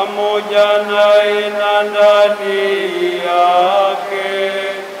 pamoja naye na ndani yake,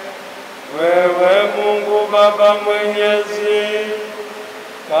 wewe Mungu Baba Mwenyezi,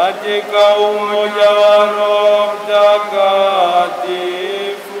 katika umoja wa Roho Mtakatifu,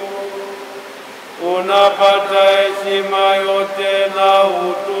 unapata heshima yote na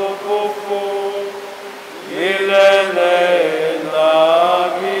utukufu milele na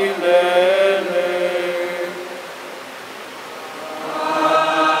milele.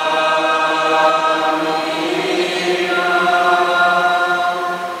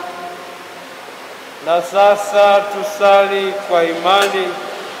 Na sasa tusali kwa imani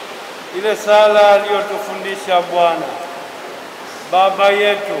ile sala aliyotufundisha Bwana. Baba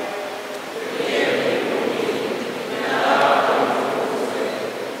yetu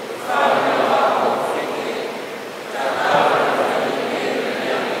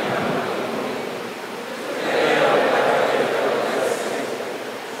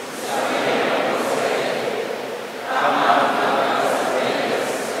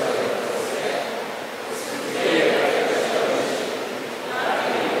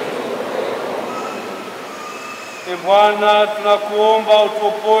Bwana, tunakuomba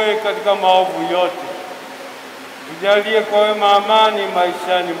utuopoe katika maovu yote, tujalie kwa wema amani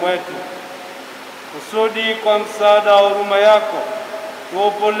maishani mwetu, kusudi kwa msaada wa huruma yako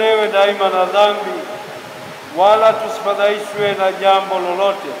tuopolewe daima na dhambi, wala tusifadhaishwe na jambo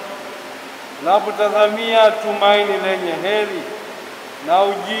lolote, tunapotazamia tumaini lenye heri na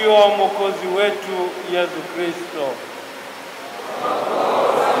ujio wa Mwokozi wetu Yesu Kristo.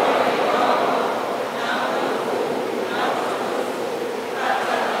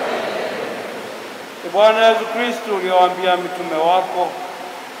 Bwana Yesu Kristo, uliwaambia mitume wako,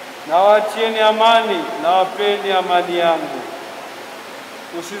 na waachieni amani, na wapeni amani yangu.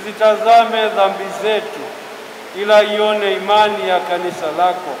 Usizitazame dhambi zetu, ila ione imani ya kanisa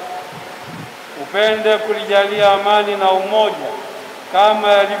lako. Upende kulijalia amani na umoja kama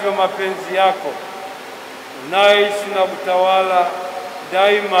yalivyo mapenzi yako, unaishi na kutawala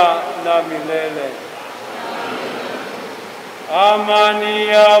daima na milele. Amani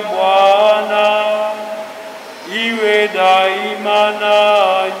ya Bwana iwe daima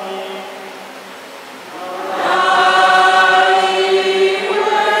nanyi.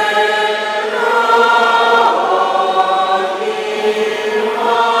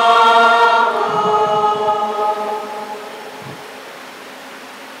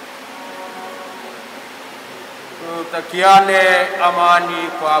 Tutakiane amani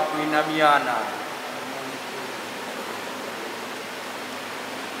kwa kuinamiana.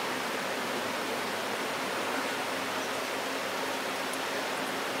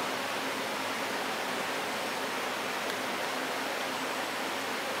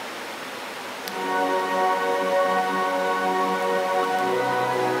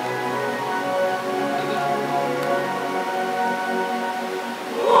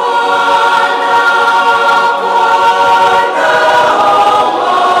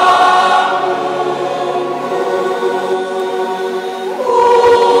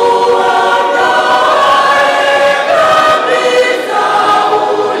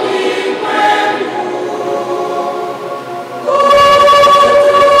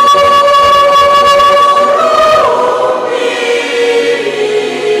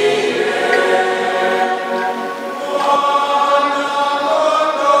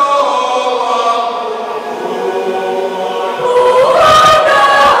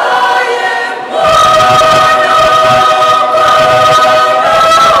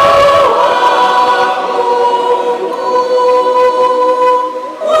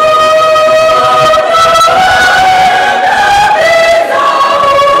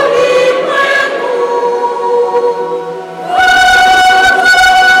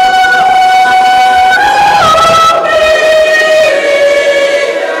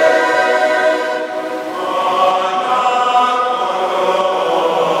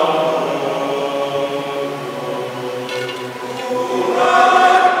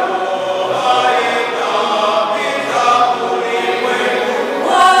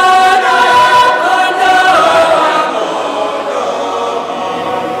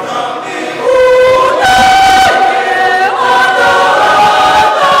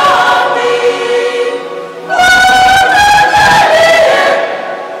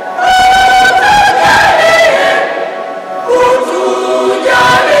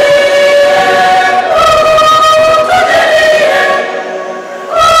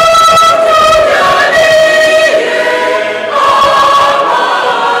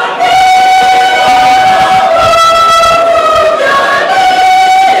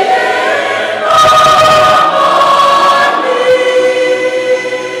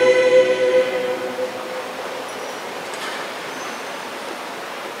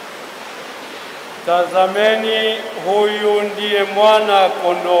 Tazameni, huyu ndiye mwana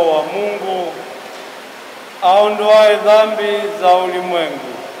kondoo wa Mungu, aondoaye dhambi za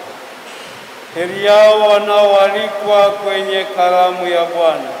ulimwengu. Heri yao wanaoalikwa kwenye karamu ya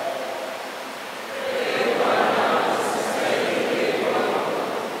Bwana.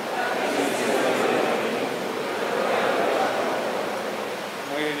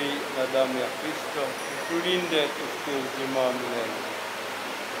 Mwili na damu ya Kristo, tulinde tufikie uzima wa milele.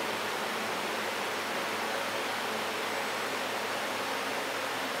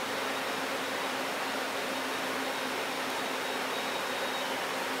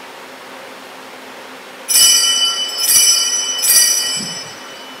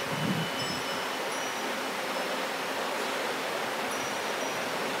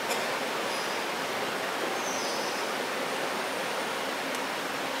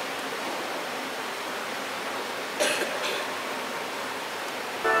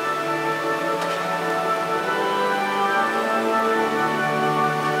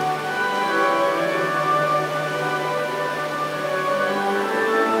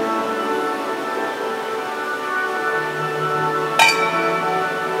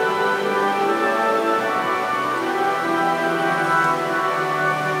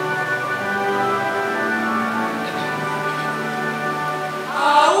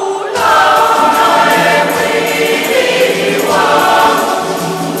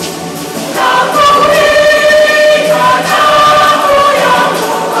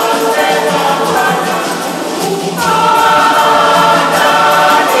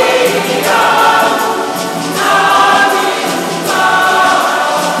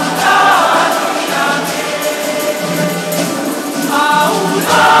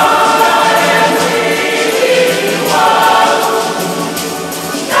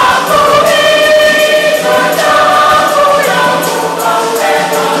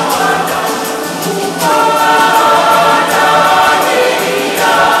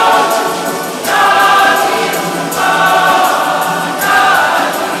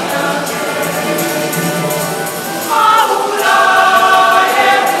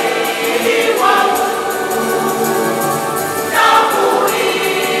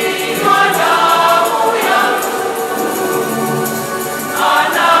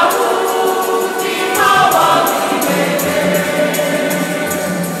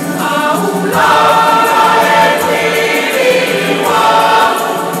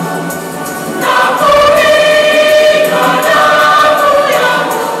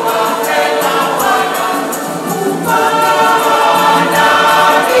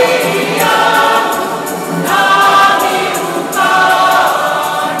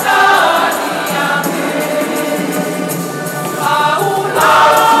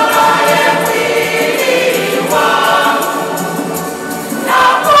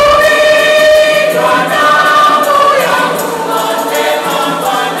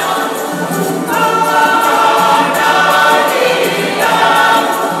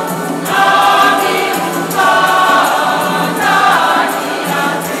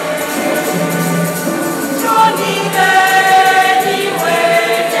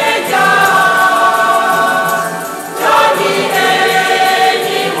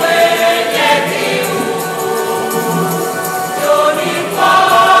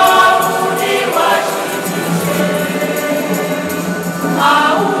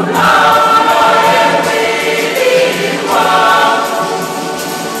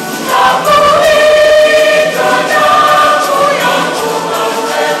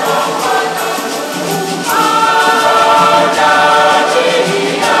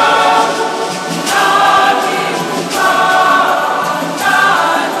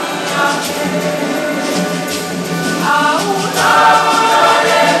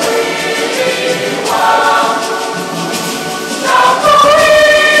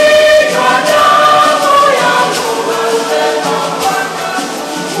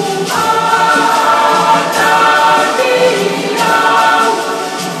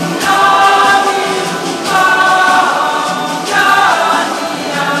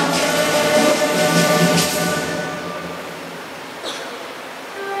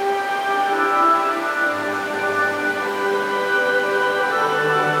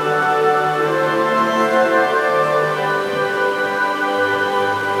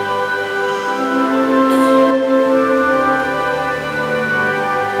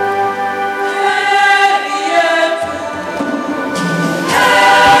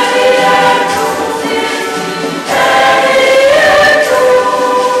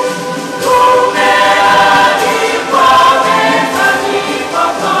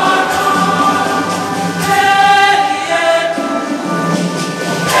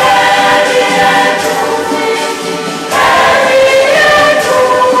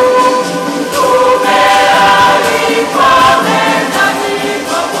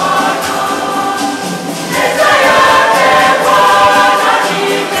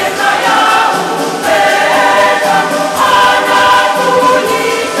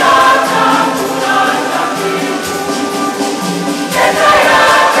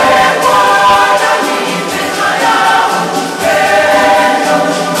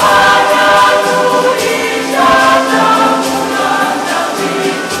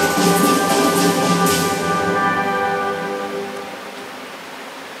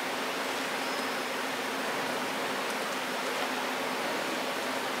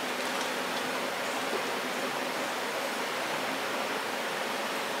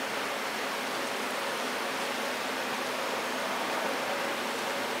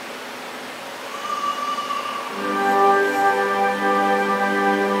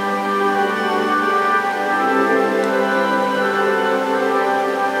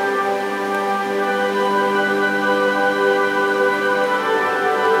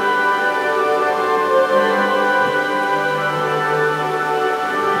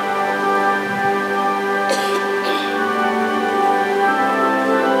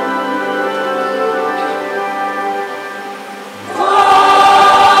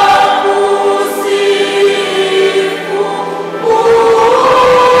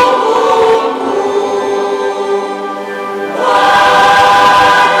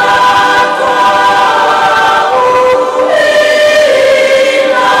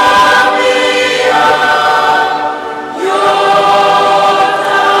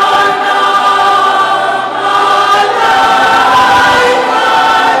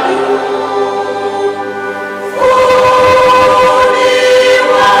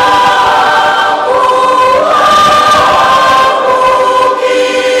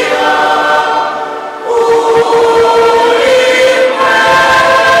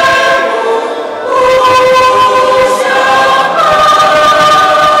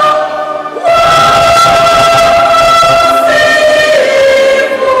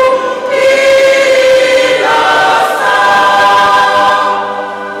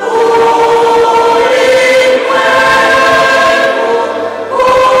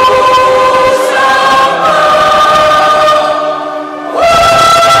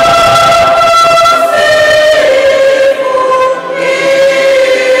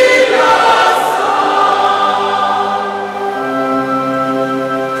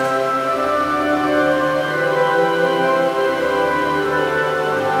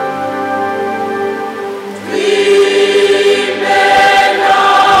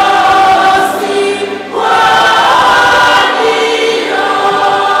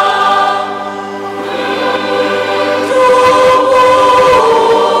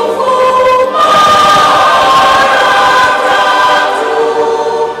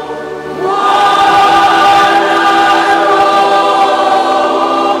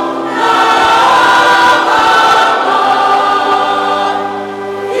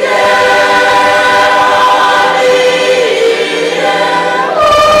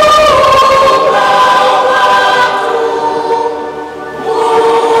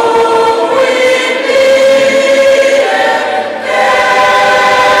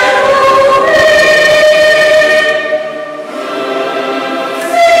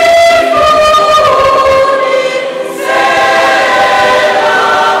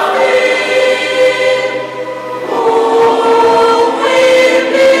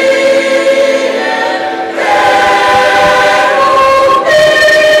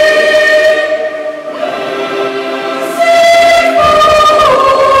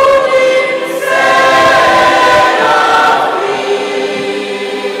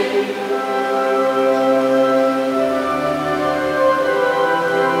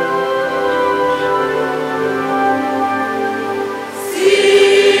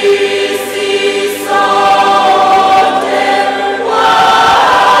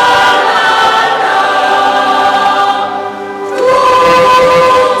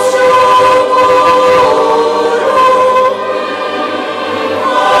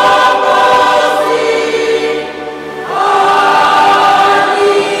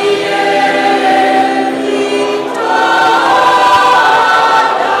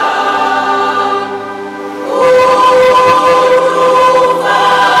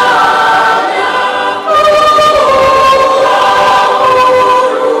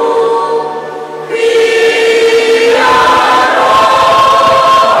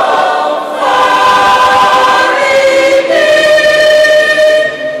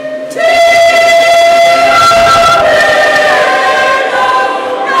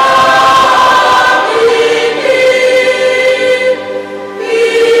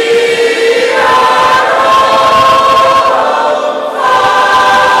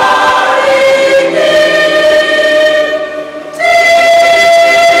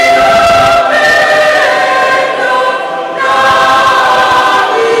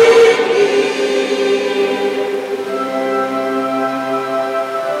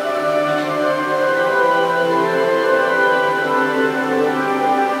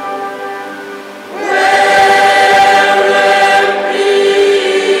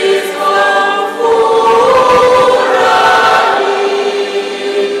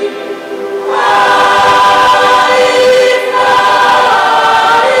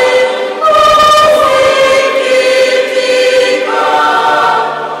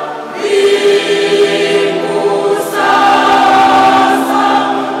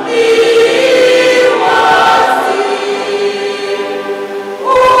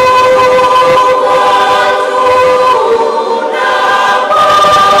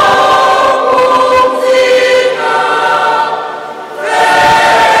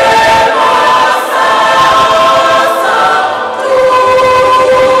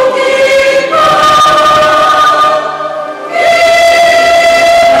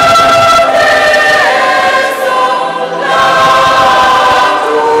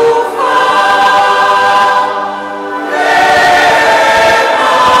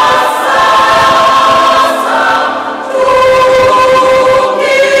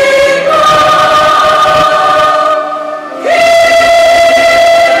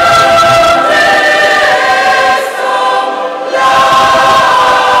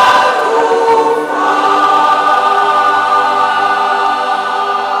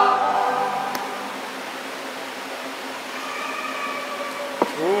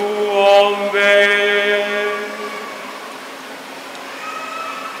 Tuombe.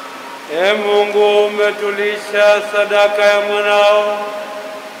 Ee Mungu, umetulisha sadaka ya mwanao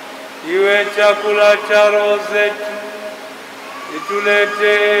iwe chakula cha roho zetu,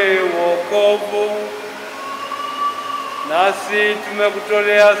 itulete wokovu. Nasi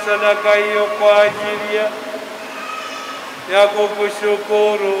tumekutolea sadaka hiyo kwa ajili ya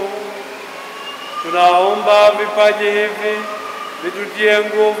kukushukuru. Tunaomba vipaji hivi vitutie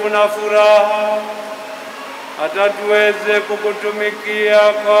nguvu na furaha, hata tuweze kukutumikia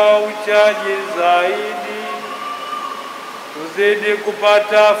kwa uchaji zaidi, tuzidi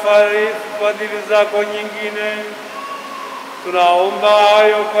kupata fadhili zako nyingine. Tunaomba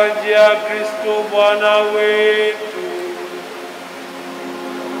hayo kwa njia ya Kristo Bwana wetu.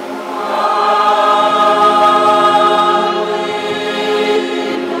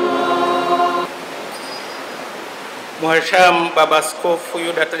 Mhashamu Baba Askofu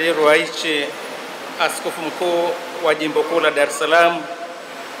Yuda Tadei Ruwa'ichi, Askofu Mkuu wa Jimbo Kuu la Dar es Salaam,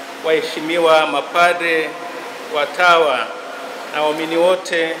 waheshimiwa mapadre, watawa na waumini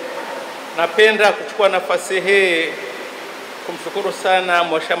wote, napenda kuchukua nafasi hii kumshukuru sana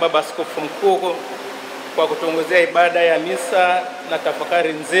Mhashamu Baba Askofu Mkuu kwa kutuongozea ibada ya misa na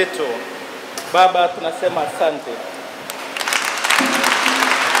tafakari nzito. Baba, tunasema asante.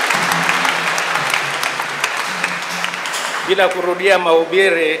 Bila kurudia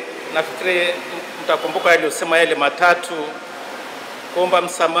mahubiri, nafikiri mtakumbuka aliyosema yale matatu: kuomba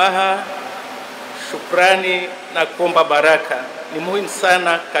msamaha, shukrani na kuomba baraka. Ni muhimu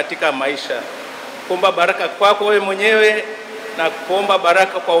sana katika maisha. Kuomba baraka kwako wewe mwenyewe na kuomba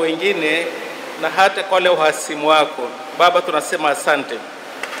baraka kwa wengine na hata kwa wale wahasimu wako. Baba, tunasema asante.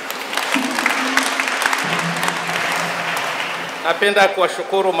 Napenda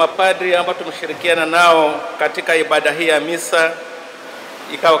kuwashukuru mapadri ambao tumeshirikiana nao katika ibada hii ya misa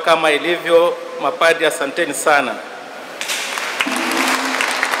ikawa kama ilivyo. Mapadri, asanteni sana.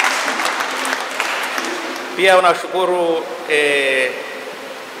 Pia unashukuru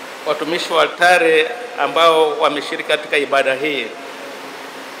watumishi wa altare ambao wameshiriki katika ibada hii.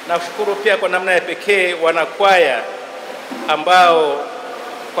 Nashukuru pia kwa namna ya pekee wanakwaya ambao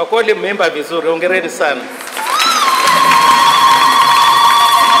kwa kweli mmeimba vizuri. Hongereni sana.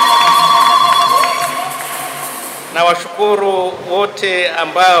 Na washukuru wote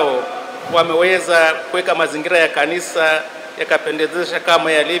ambao wameweza kuweka mazingira ya kanisa yakapendezesha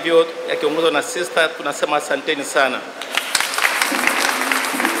kama yalivyo, yakiongozwa na sister. Tunasema asanteni sana.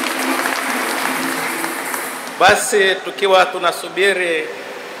 Basi tukiwa tunasubiri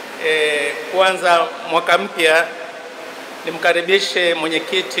kuanza mwaka mpya, nimkaribishe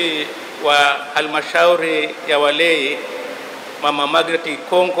mwenyekiti wa halmashauri ya walei Mama Margaret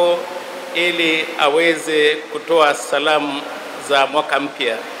Ikongo ili aweze kutoa salamu za mwaka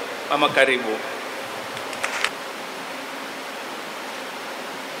mpya. Mama, karibu.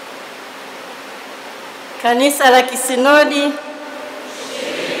 Kanisa la Kisinodi,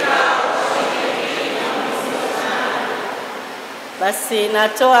 basi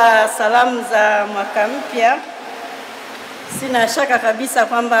natoa salamu za mwaka mpya. Sina shaka kabisa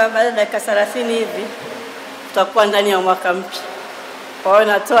kwamba baada ya dakika 30 hivi tutakuwa ndani ya mwaka mpya. Kwa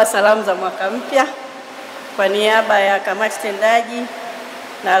hiyo natoa salamu za mwaka mpya kwa niaba ya kamati tendaji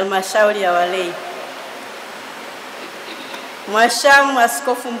na halmashauri ya walei. Mhashamu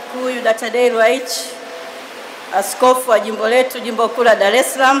Askofu Mkuu Yuda Tadei Ruwa'ichi, askofu wa jimbo letu, Jimbo Kuu la Dar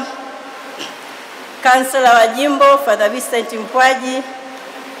es Salaam, kansela wa jimbo Father Vincent Mpwaji,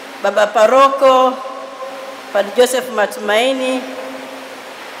 baba paroko Padre Joseph Matumaini,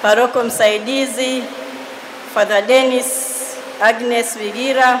 paroko msaidizi Father Dennis Agnes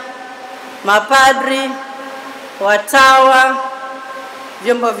Wigira, mapadri, watawa,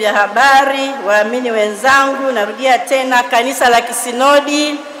 vyombo vya habari, waamini wenzangu, narudia tena, kanisa la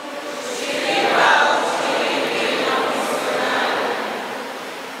Kisinodi,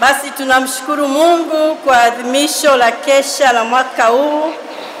 basi tunamshukuru Mungu kwa adhimisho la kesha la mwaka huu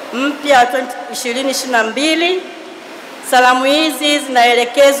mpya 2022. Salamu hizi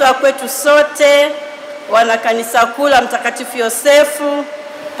zinaelekezwa kwetu sote wana kanisa kuu la Mtakatifu Yosefu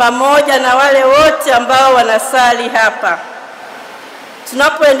pamoja na wale wote ambao wanasali hapa.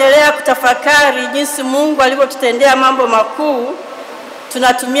 Tunapoendelea kutafakari jinsi Mungu alivyotutendea mambo makuu,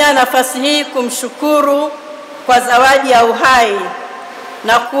 tunatumia nafasi hii kumshukuru kwa zawadi ya uhai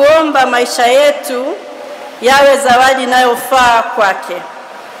na kuomba maisha yetu yawe zawadi inayofaa kwake.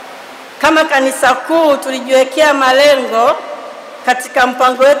 Kama kanisa kuu tulijiwekea malengo katika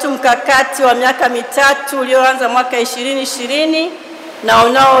mpango wetu mkakati wa miaka mitatu ulioanza mwaka 2020 na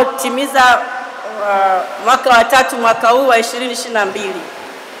unaotimiza mwaka wa 3 mwaka huu wa 2022.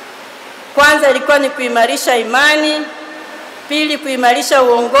 Kwanza ilikuwa ni kuimarisha imani, pili kuimarisha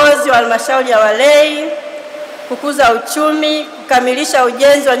uongozi wa halmashauri ya walei, kukuza uchumi, kukamilisha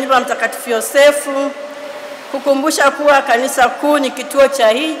ujenzi wa nyumba ya Mtakatifu Yosefu, kukumbusha kuwa kanisa kuu ni kituo cha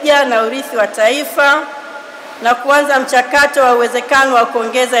hija na urithi wa taifa, na kuanza mchakato wa uwezekano wa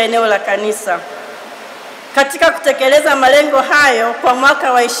kuongeza eneo la kanisa. Katika kutekeleza malengo hayo kwa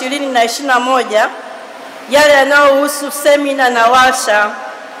mwaka wa 2021, yale yanayohusu semina na warsha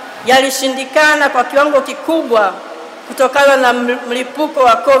yalishindikana kwa kiwango kikubwa kutokana na mlipuko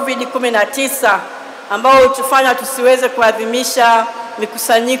wa COVID-19 ambao utufanya tusiweze kuadhimisha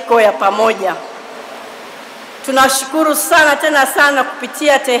mikusanyiko ya pamoja. Tunashukuru sana sana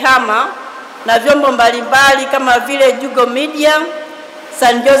kupitia TEHAMA na vyombo mbalimbali kama vile Jugo Media,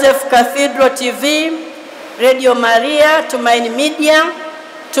 St. Joseph Cathedral TV, Radio Maria, Tumaini Media,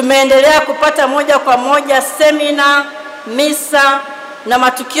 tumeendelea kupata moja kwa moja semina, misa na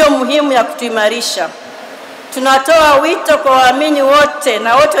matukio muhimu ya kutuimarisha. Tunatoa wito kwa waamini wote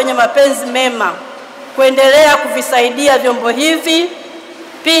na wote wenye mapenzi mema kuendelea kuvisaidia vyombo hivi,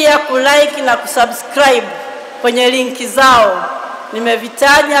 pia kulike na kusubscribe kwenye linki zao.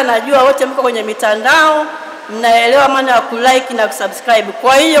 Nimevitaja, najua wote mko kwenye mitandao, mnaelewa maana ya kulike na kusubscribe.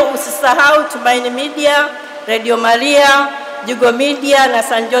 Kwa hiyo usisahau Tumaini Media, Radio Maria, Jugo Media na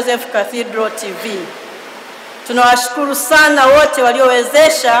St. Joseph Cathedral TV. Tunawashukuru sana wote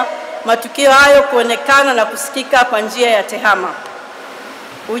waliowezesha matukio hayo kuonekana na kusikika kwa njia ya TEHAMA.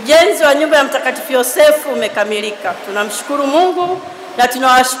 Ujenzi wa nyumba ya Mtakatifu Yosefu umekamilika. Tunamshukuru Mungu na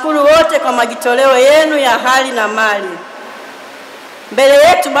tunawashukuru wote kwa majitoleo yenu ya hali na mali. Mbele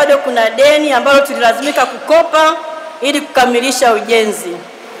yetu bado kuna deni ambalo tulilazimika kukopa ili kukamilisha ujenzi.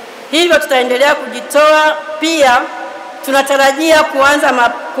 Hivyo tutaendelea kujitoa. Pia tunatarajia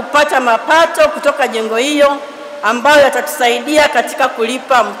kupata mapato kutoka jengo hiyo ambayo yatatusaidia katika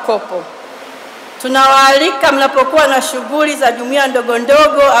kulipa mkopo. Tunawaalika mnapokuwa na shughuli za jumuiya ndogo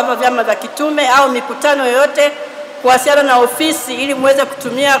ndogo au vyama vya kitume au mikutano yoyote kuwasiliana na ofisi ili muweze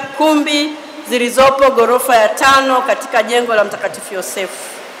kutumia kumbi zilizopo ghorofa ya 5 katika jengo la Mtakatifu Yosefu.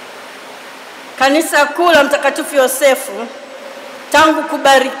 Kanisa kuu la Mtakatifu Yosefu tangu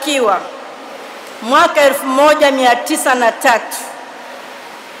kubarikiwa mwaka 1903,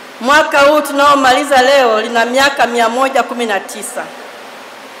 mwaka huu tunaomaliza leo lina miaka 119.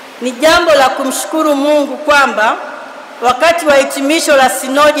 Ni jambo la kumshukuru Mungu kwamba wakati wa hitimisho la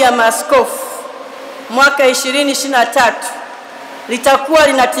sinodi ya maaskofu mwaka 2023 litakuwa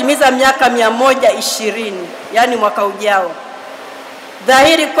linatimiza miaka 120, yani mwaka ujao.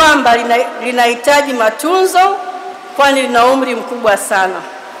 Dhahiri kwamba linahitaji matunzo kwani lina umri mkubwa sana.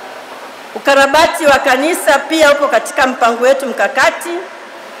 Ukarabati wa kanisa pia upo katika mpango wetu mkakati.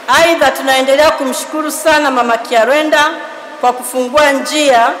 Aidha, tunaendelea kumshukuru sana Mama Kiarwenda kwa kufungua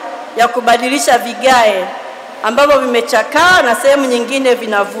njia ya kubadilisha vigae ambavyo vimechakaa na sehemu nyingine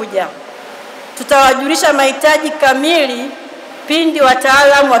vinavuja. Tutawajulisha mahitaji kamili pindi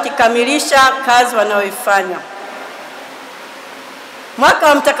wataalamu wakikamilisha kazi wanayoifanya. Mwaka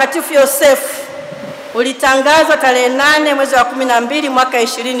wa Mtakatifu Yosefu ulitangazwa tarehe 8 mwezi wa 12 mwaka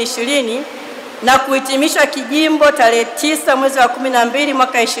 2020 na kuhitimishwa kijimbo tarehe 9 mwezi wa 12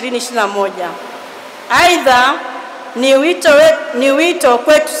 mwaka 2021. Aidha, ni wito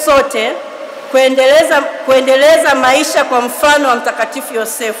kwetu sote kuendeleza maisha kwa mfano wa Mtakatifu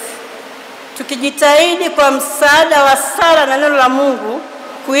Yosefu, tukijitahidi kwa msaada wa sala na neno la Mungu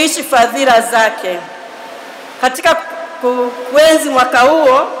kuishi fadhila zake. Katika kuenzi mwaka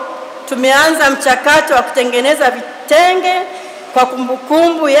huo, tumeanza mchakato wa kutengeneza vitenge kwa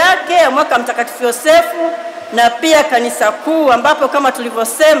kumbukumbu yake ya mwaka Mtakatifu Yosefu na pia kanisa kuu, ambapo kama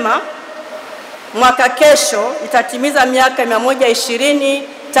tulivyosema mwaka kesho itatimiza miaka 120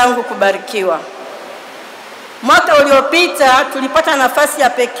 tangu kubarikiwa. Mwaka uliopita tulipata nafasi ya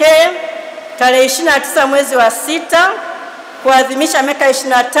pekee tarehe 29 mwezi wa 6 kuadhimisha miaka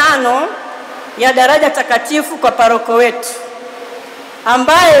 25 ya daraja takatifu kwa paroko wetu,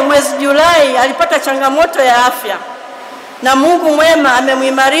 ambaye mwezi Julai alipata changamoto ya afya na Mungu mwema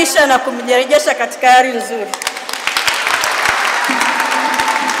amemuimarisha na kumrejesha katika hali nzuri.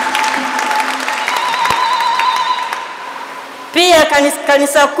 Pia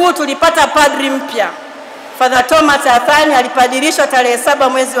kanisa kuu tulipata padri mpya. Father Thomas Athani alipadirishwa tarehe 7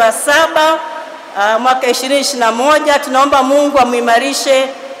 mwezi wa 7 mwaka 2021. Tunaomba Mungu amuimarishe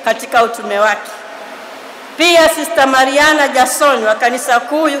katika utume wake. Pia Sister Mariana Jason wa kanisa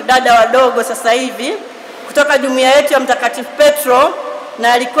kuu, dada wadogo sasa hivi kutoka jumuiya yetu ya Mtakatifu Petro,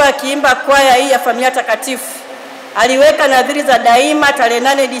 na alikuwa akiimba kwaya hii ya familia takatifu, aliweka nadhiri za daima tarehe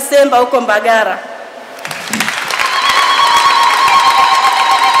 8 Disemba huko Mbagara.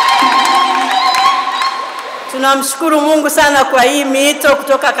 Tunamshukuru Mungu sana kwa hii miito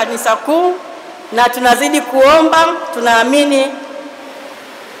kutoka kanisa kuu, na tunazidi kuomba. Tunaamini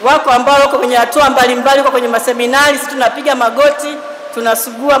wako ambao wako kwenye hatua mbalimbali, wako kwenye maseminari, sisi tunapiga magoti,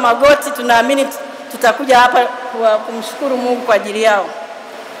 tunasugua magoti, tunaamini tutakuja hapa kumshukuru Mungu kwa ajili yao.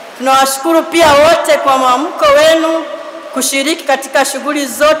 Tunawashukuru pia wote kwa mwamko wenu kushiriki katika shughuli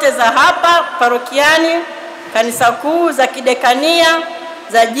zote za hapa parokiani, kanisa kuu, za kidekania,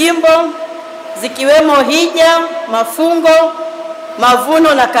 za jimbo, zikiwemo hija, mafungo,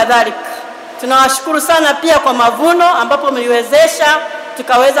 mavuno na kadhalika. Tunawashukuru sana pia kwa mavuno ambapo mliwezesha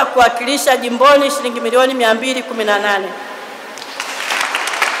tukaweza kuwakilisha jimboni shilingi milioni 218.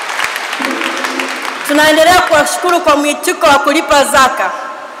 Tunaendelea kuwashukuru kwa mwitiko wa kulipa zaka.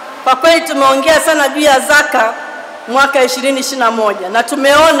 Kwa kweli tumeongea sana juu ya zaka mwaka 2021 na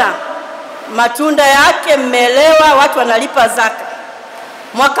tumeona matunda yake, mmeelewa, watu wanalipa zaka.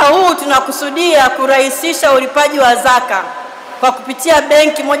 Mwaka huu tunakusudia kurahisisha ulipaji wa zaka kwa kupitia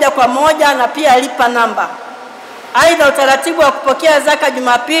benki moja kwa moja na pia lipa namba. Aidha, utaratibu wa kupokea zaka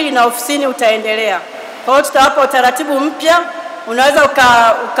Jumapili na ofisini utaendelea. Kwa hiyo tutawapa utaratibu mpya. Unaweza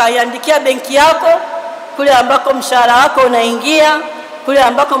ukaiandikia benki yako kule ambako mshahara wako unaingia, kule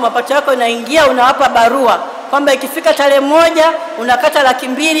ambako mapato yako unaingia, unawapa barua kwamba ikifika tarehe 1 unakata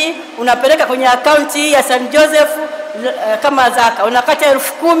 200,000 unapeleka kwenye akaunti hii ya St. Joseph kama zaka. Unakata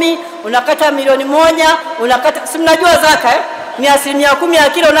 10,000, unakata 1,000,000, unakata, si mnajua zaka ni 10% ya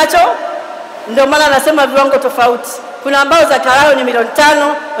kile unacho. Ndio maana nasema viwango tofauti. Kuna ambao zaka yao ni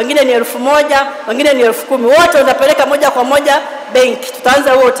 500,000, wengine ni 1,000, wengine ni 10,000. Wote unapeleka moja kwa moja benki.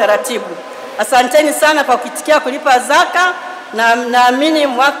 Tutaanza huo utaratibu. Asanteni sana kwa kuitikia kulipa zaka, na naamini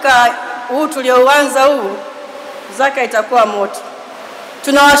mwaka huu tulioanza huu zaka itakuwa moto.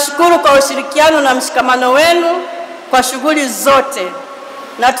 Tunawashukuru kwa ushirikiano na mshikamano wenu kwa shughuli zote,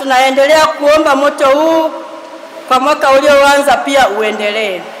 na tunaendelea kuomba moto huu kwa mwaka ulioanza pia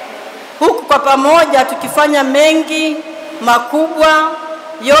uendelee, huku kwa pamoja tukifanya mengi makubwa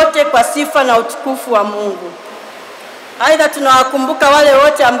yote kwa sifa na utukufu wa Mungu. Aidha, tunawakumbuka wale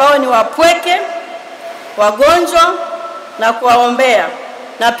wote ambao ni wapweke, wagonjwa, na kuwaombea,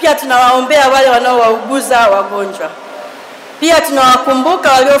 na pia tunawaombea wale wanaowauguza wagonjwa. Pia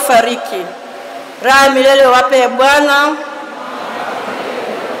tunawakumbuka waliofariki. Raha milele wape Bwana,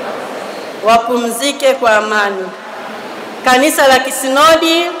 wapumzike kwa amani. Kanisa la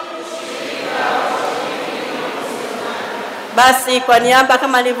Kisinodi, basi kwa niaba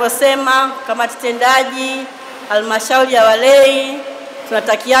kama nilivyosema, kamati tendaji, halmashauri ya walei,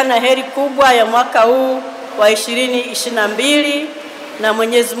 tunatakiana heri kubwa ya mwaka huu wa 2022, na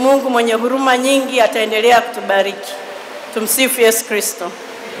Mwenyezi Mungu mwenye huruma nyingi ataendelea kutubariki. Tumsifu Yesu Kristo.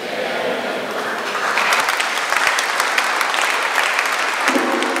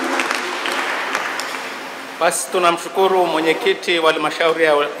 Basi tunamshukuru mwenyekiti wa halmashauri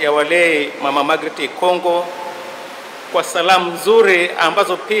ya walei Mama Margaret Kongo kwa salamu nzuri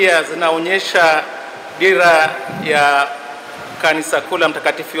ambazo pia zinaonyesha dira ya kanisa kuu la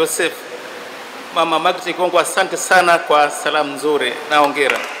Mtakatifu Yosefu. Mama Margaret Kongo, asante sana kwa salamu nzuri na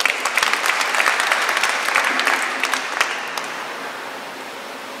hongera.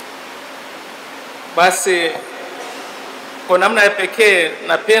 Basi kwa namna ya pekee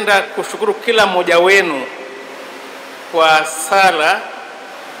napenda kushukuru kila mmoja wenu kwa sala,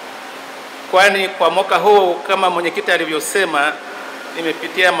 kwani kwa mwaka huu kama mwenyekiti alivyosema,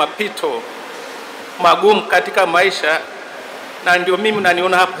 nimepitia mapito magumu katika maisha, na ndio mimi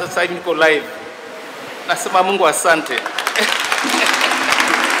naniona hapa sasa hivi niko live. Nasema Mungu asante.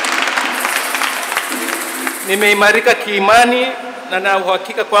 Nimeimarika kiimani na na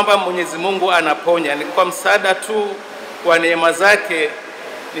uhakika kwamba Mwenyezi Mungu anaponya. Ni kwa msaada tu wa neema zake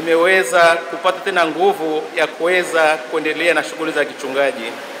nimeweza kupata tena nguvu ya kuweza kuendelea na shughuli za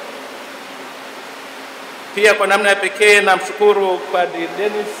kichungaji. Pia kwa namna ya pekee namshukuru Padri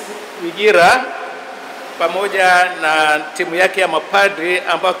Dennis Wigira pamoja na timu yake ya mapadri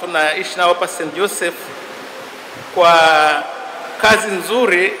ambao tunaishi nao hapa St. Joseph kwa kazi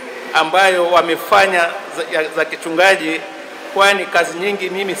nzuri ambayo wamefanya za kichungaji, kwani kazi nyingi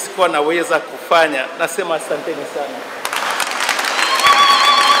mimi sikuwa naweza kufanya. Nasema asanteni sana.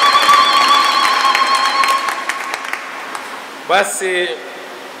 Basi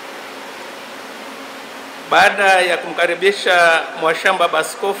baada ya kumkaribisha mwashamba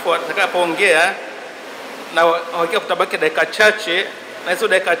Askofu atakapoongea, na hakika kutabaki dakika chache, na hizo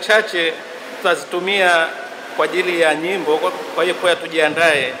dakika chache tutazitumia kwa ajili ya nyimbo. Kwa hiyo kwa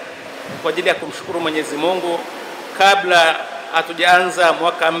tujiandae kwa ajili ya kumshukuru Mwenyezi Mungu kabla hatujaanza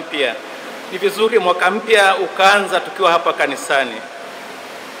mwaka mpya. Ni vizuri mwaka mpya ukaanza tukiwa hapa kanisani.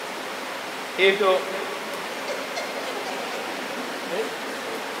 Hivyo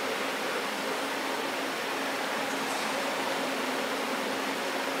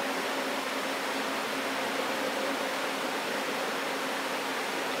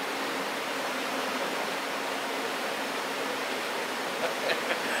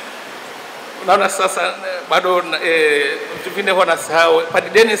naona sasa bado vingine huwa nasahau. Padre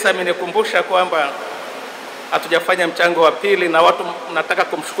Dennis amenikumbusha kwamba hatujafanya mchango wa pili na watu nataka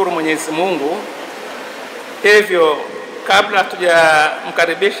kumshukuru Mwenyezi Mungu. Hivyo kabla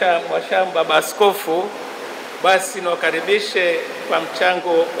hatujamkaribisha Mhashamu Baba Askofu, basi niwakaribishe kwa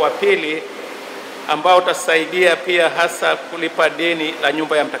mchango wa pili ambao utasaidia pia hasa kulipa deni la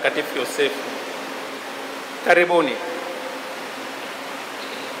nyumba ya Mtakatifu Yosefu. Karibuni.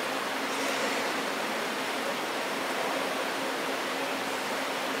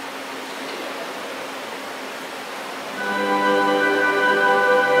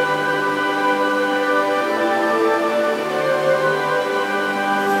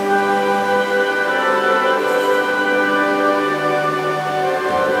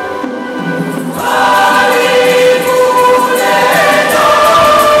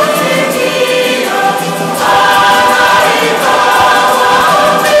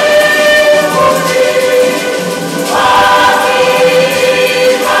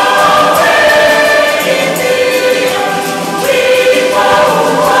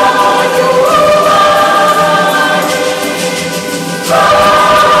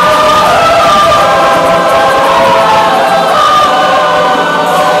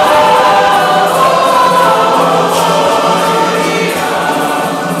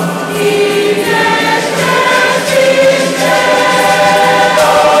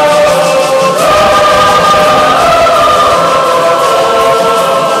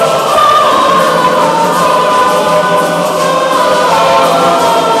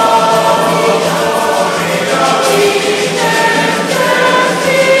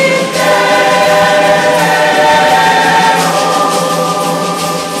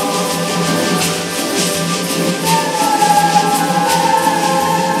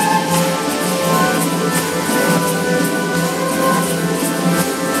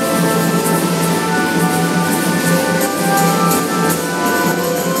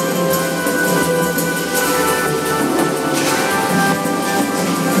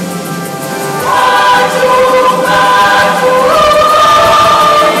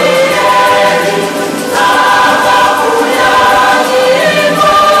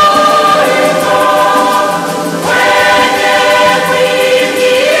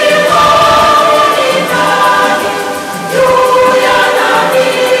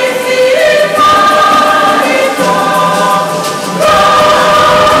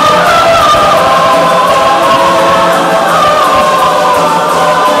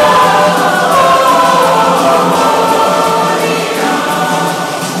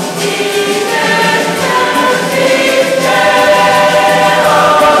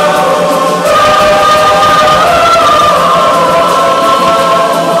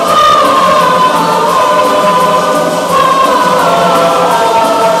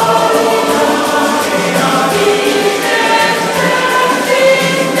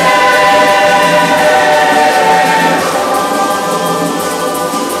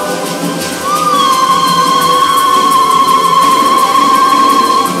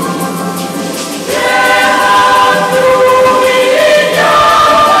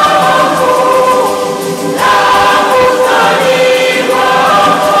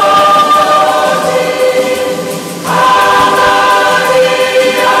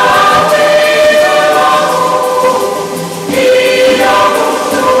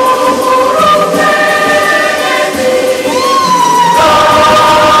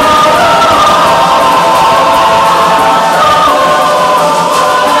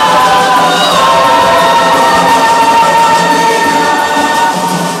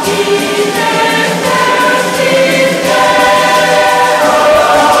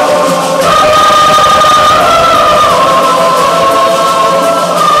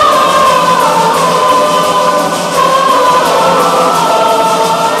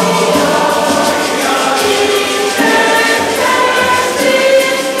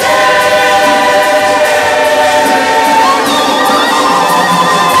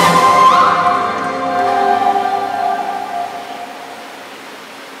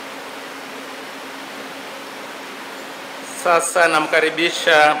 Sasa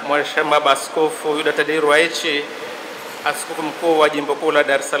namkaribisha Mhashamu Baba Askofu Ruwa'ichi, Askofu Mkuu wa Jimbo Kuu la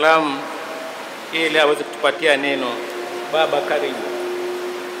Dar es Salaam, ili aweze kutupatia neno. Baba, karibu.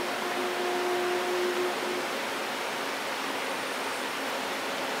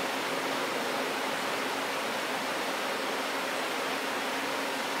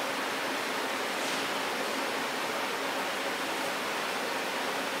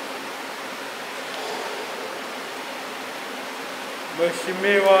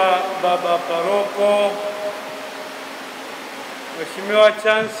 Mheshimiwa Baba Paroko, Mheshimiwa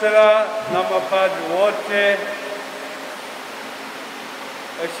Chancellor na mapadri wote,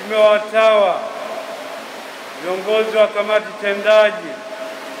 Mheshimiwa watawa, viongozi wa kamati tendaji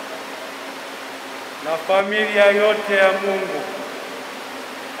na familia yote ya Mungu,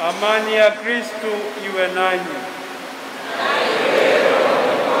 amani ya Kristo iwe nanyi.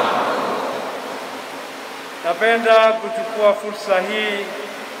 Napenda kuchukua fursa hii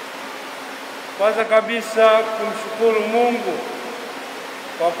kwanza kabisa kumshukuru Mungu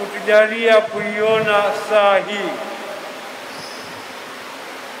kwa kutujalia kuiona saa hii.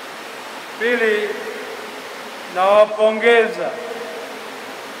 Pili, nawapongeza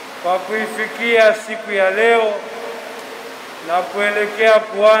kwa kuifikia siku ya leo na kuelekea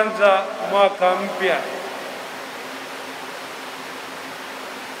kuanza mwaka mpya.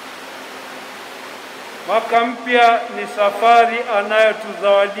 Mwaka mpya ni safari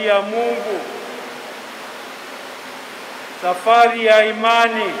anayotuzawadia Mungu, safari ya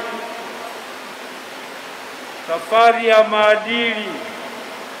imani, safari ya maadili,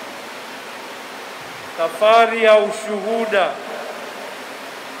 safari ya ushuhuda.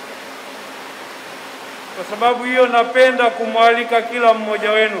 Kwa sababu hiyo, napenda kumwalika kila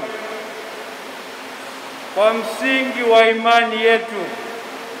mmoja wenu kwa msingi wa imani yetu,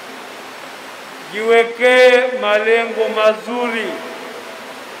 jiwekee malengo mazuri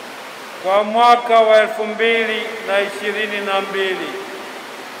kwa mwaka wa 2022.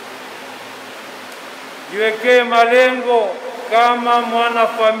 Jiwekee malengo kama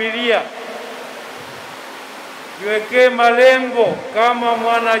mwanafamilia, jiwekee malengo kama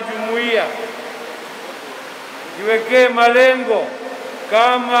mwanajumuiya, jiwekee malengo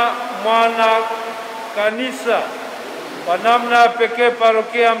kama mwana kanisa, kwa namna ya pekee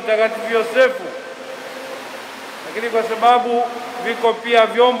parokia Mtakatifu Yosefu. Lakini kwa sababu viko pia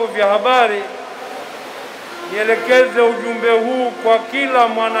vyombo vya habari, nielekeze ujumbe huu kwa kila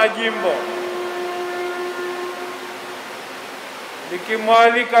mwanajimbo,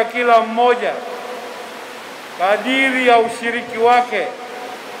 nikimwalika kila mmoja kadiri ya ushiriki wake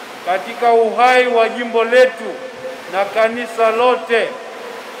katika uhai wa jimbo letu na kanisa lote,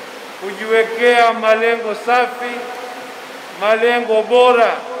 kujiwekea malengo safi, malengo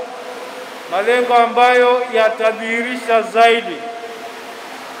bora, malengo ambayo yatadhihirisha zaidi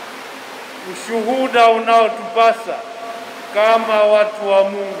ushuhuda unaotupasa kama watu wa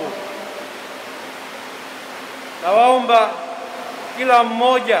Mungu. Nawaomba kila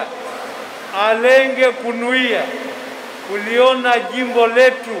mmoja alenge kunuia kuliona jimbo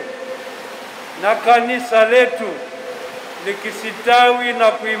letu na kanisa letu likisitawi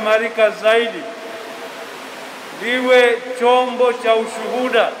na kuimarika zaidi, liwe chombo cha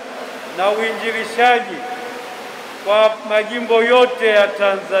ushuhuda na uinjilishaji kwa majimbo yote ya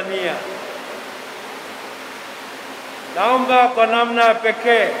Tanzania. Naomba kwa namna ya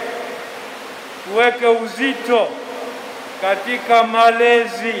pekee tuweke uzito katika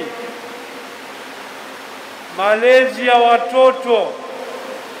malezi ya watoto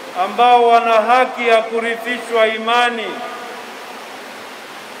ambao wana haki ya kurithishwa imani,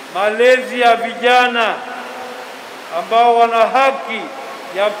 malezi ya vijana ambao wana haki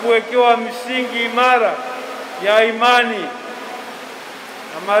ya kuwekewa misingi imara ya imani,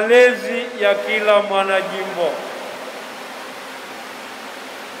 na malezi ya kila mwanajimbo.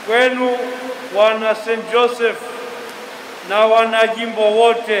 Kwenu wana St. Joseph na wanajimbo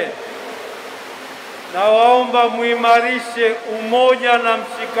wote, na waomba muimarishe umoja na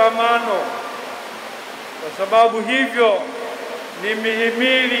mshikamano, kwa sababu hivyo ni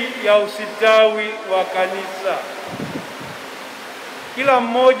mihimili ya usitawi wa kanisa. Kila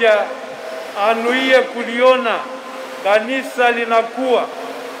mmoja anuie kuliona kanisa linakuwa,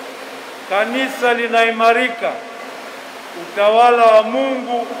 kanisa linaimarika, utawala wa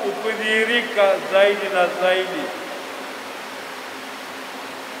Mungu ukidhihirika zaidi na zaidi.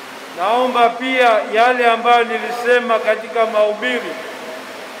 Naomba pia yale ambayo nilisema katika mahubiri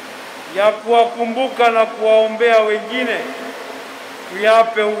ya kuwakumbuka na kuwaombea wengine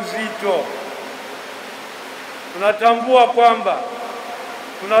tuyape uzito. Tunatambua kwamba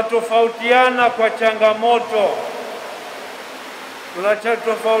tunatofautiana kwa changamoto,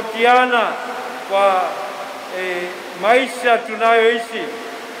 tunatofautiana kwa maisha tunayoishi.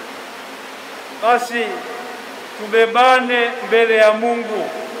 Basi tubebane mbele ya Mungu,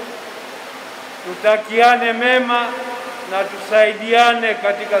 tutakiane mema na tusaidiane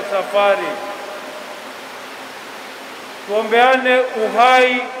katika safari. Tuombeane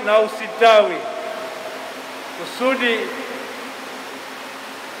uhai na usitawi, kusudi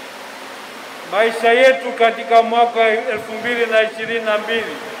maisha yetu katika mwaka 2022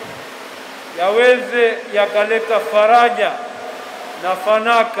 yaweze yakaleta faraja na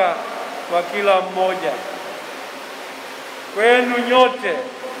fanaka kwa kila mmoja. Kwenu nyote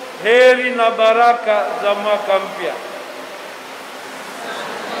heri na baraka za mwaka mpya.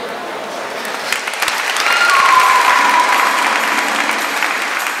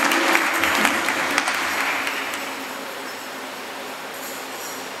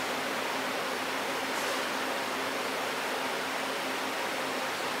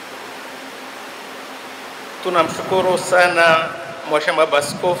 Tunamshukuru sana Mhashamu Baba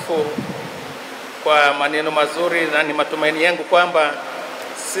Askofu kwa maneno mazuri, na ni matumaini yangu kwamba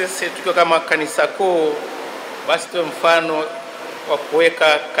sisi tukiwa kama kanisa kuu basi tuwe mfano wa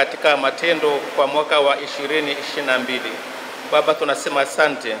kuweka katika matendo kwa mwaka wa 2022. Baba, tunasema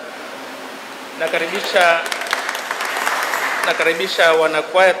asante. Nakaribisha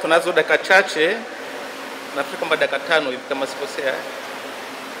wanakwaya, tunazo dakika chache, nafikiri kama dakika 5 hivi kama sikosea.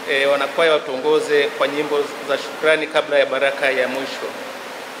 Wanakwaya watuongoze kwa nyimbo za shukrani kabla ya baraka ya mwisho.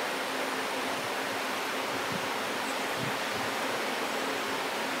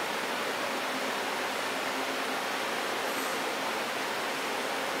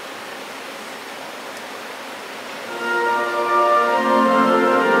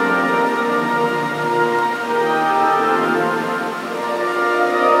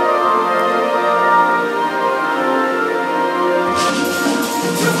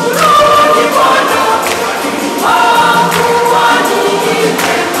 Thank you.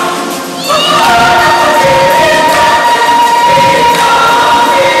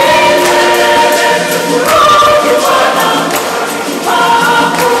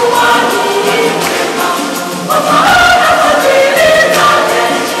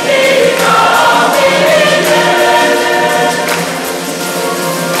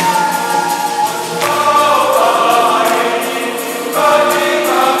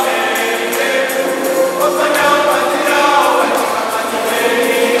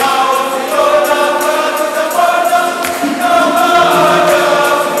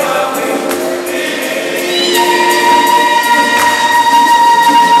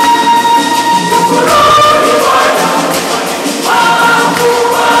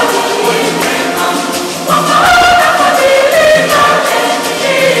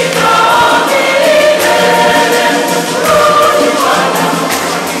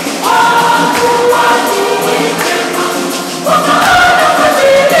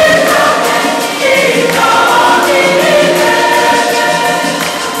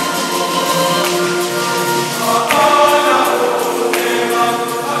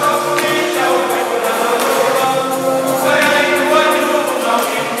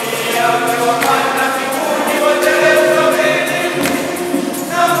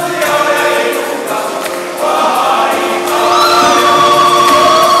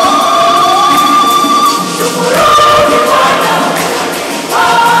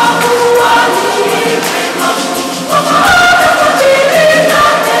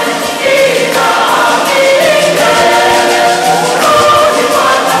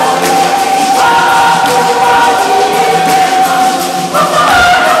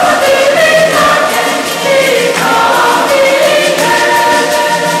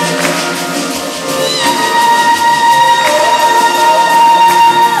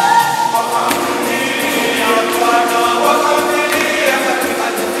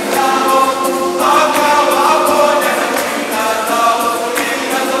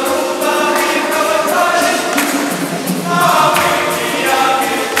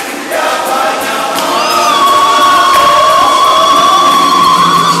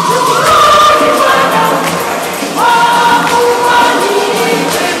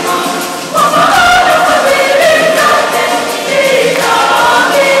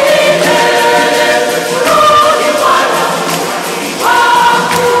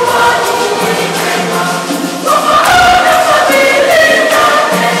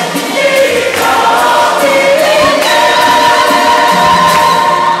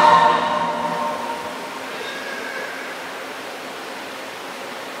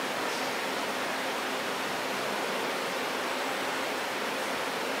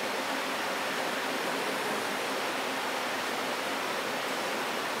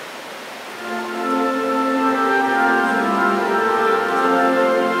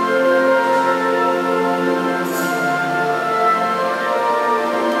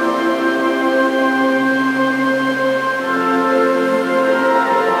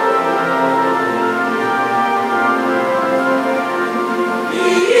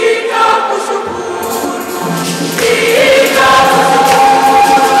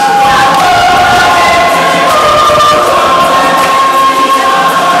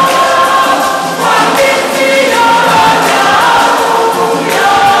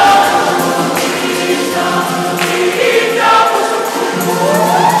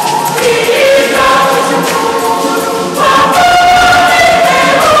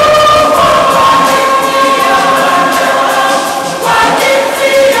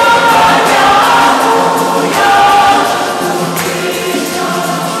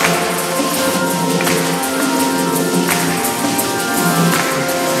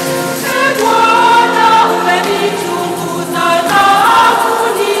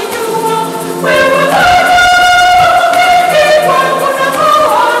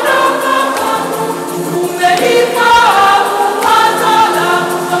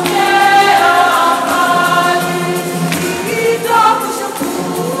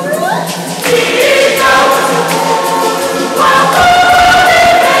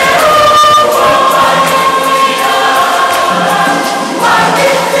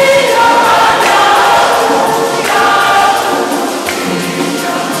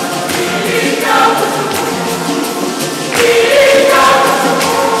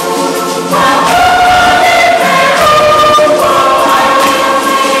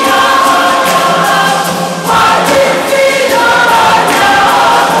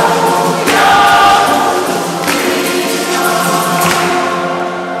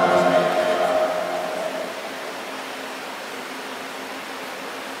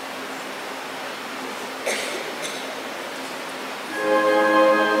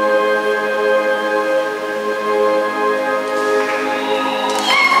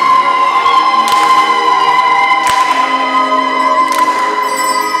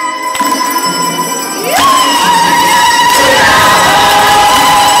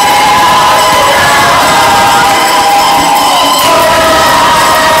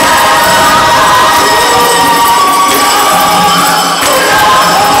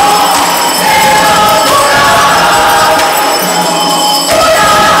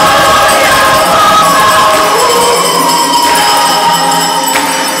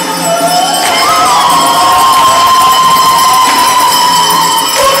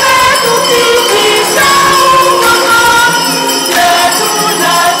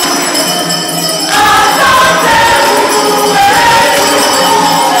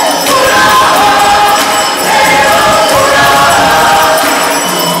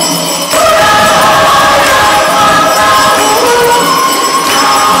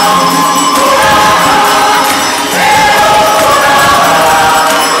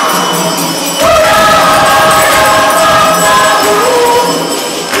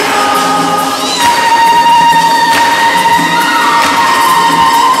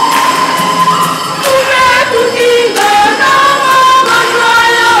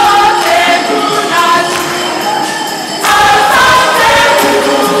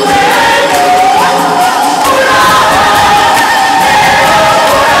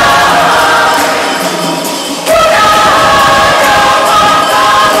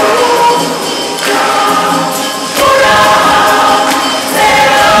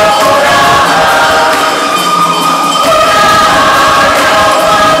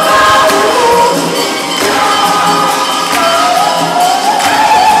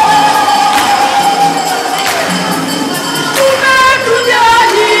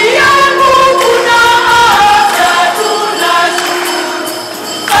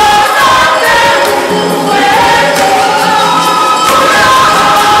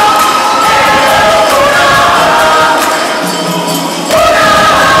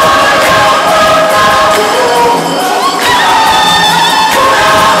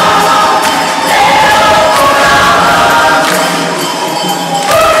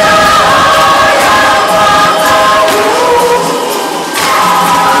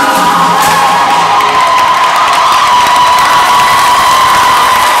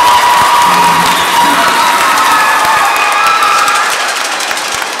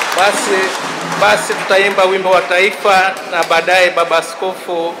 Basi tutaimba wimbo wa taifa na baadaye baba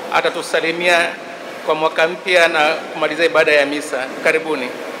askofu atatusalimia kwa mwaka mpya na kumaliza ibada ya misa. Karibuni.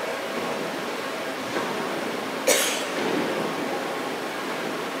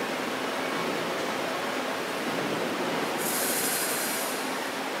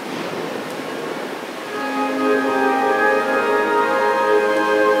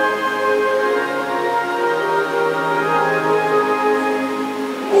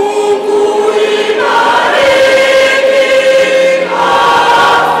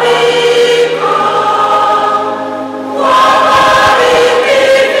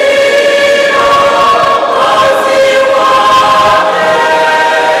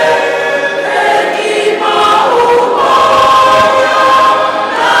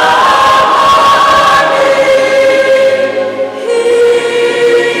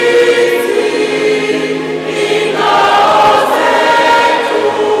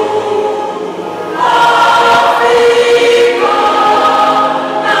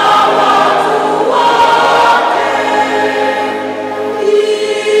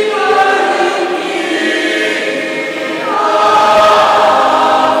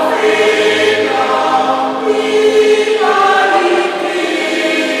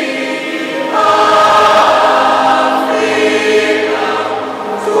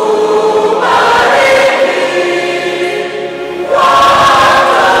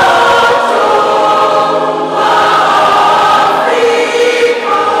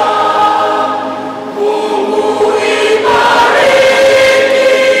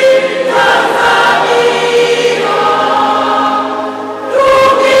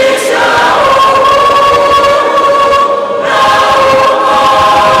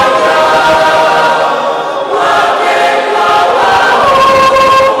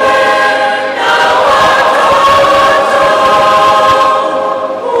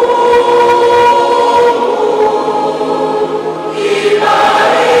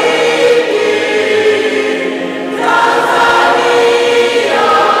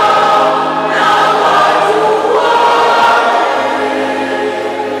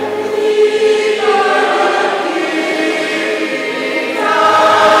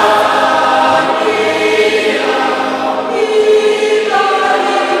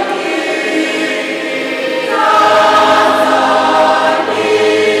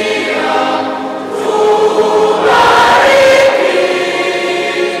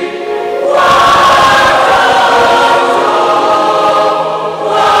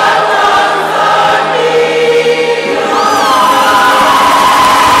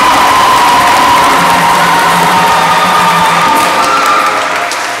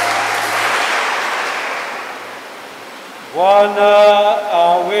 Bwana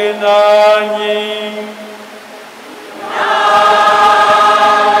awe nanyi.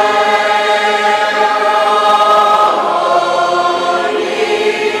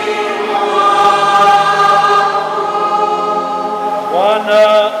 Bwana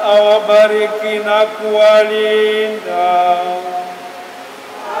awabariki na kuwalinda.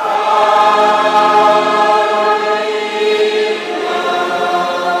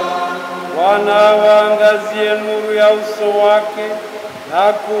 Bwana waangazie nuru ya uso wake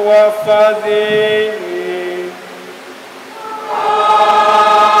na kuwafadhili.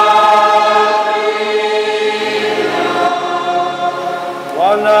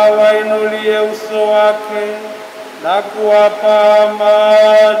 Bwana wainulie uso wake na kuwapa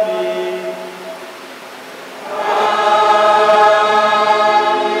amani.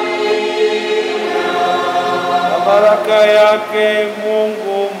 Na baraka yake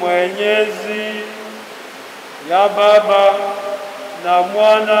Mungu Mwenyezi, ya Baba na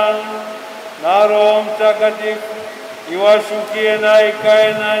Mwana na Roho Mtakatifu iwashukie na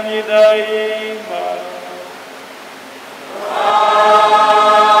ikae nanyi daima.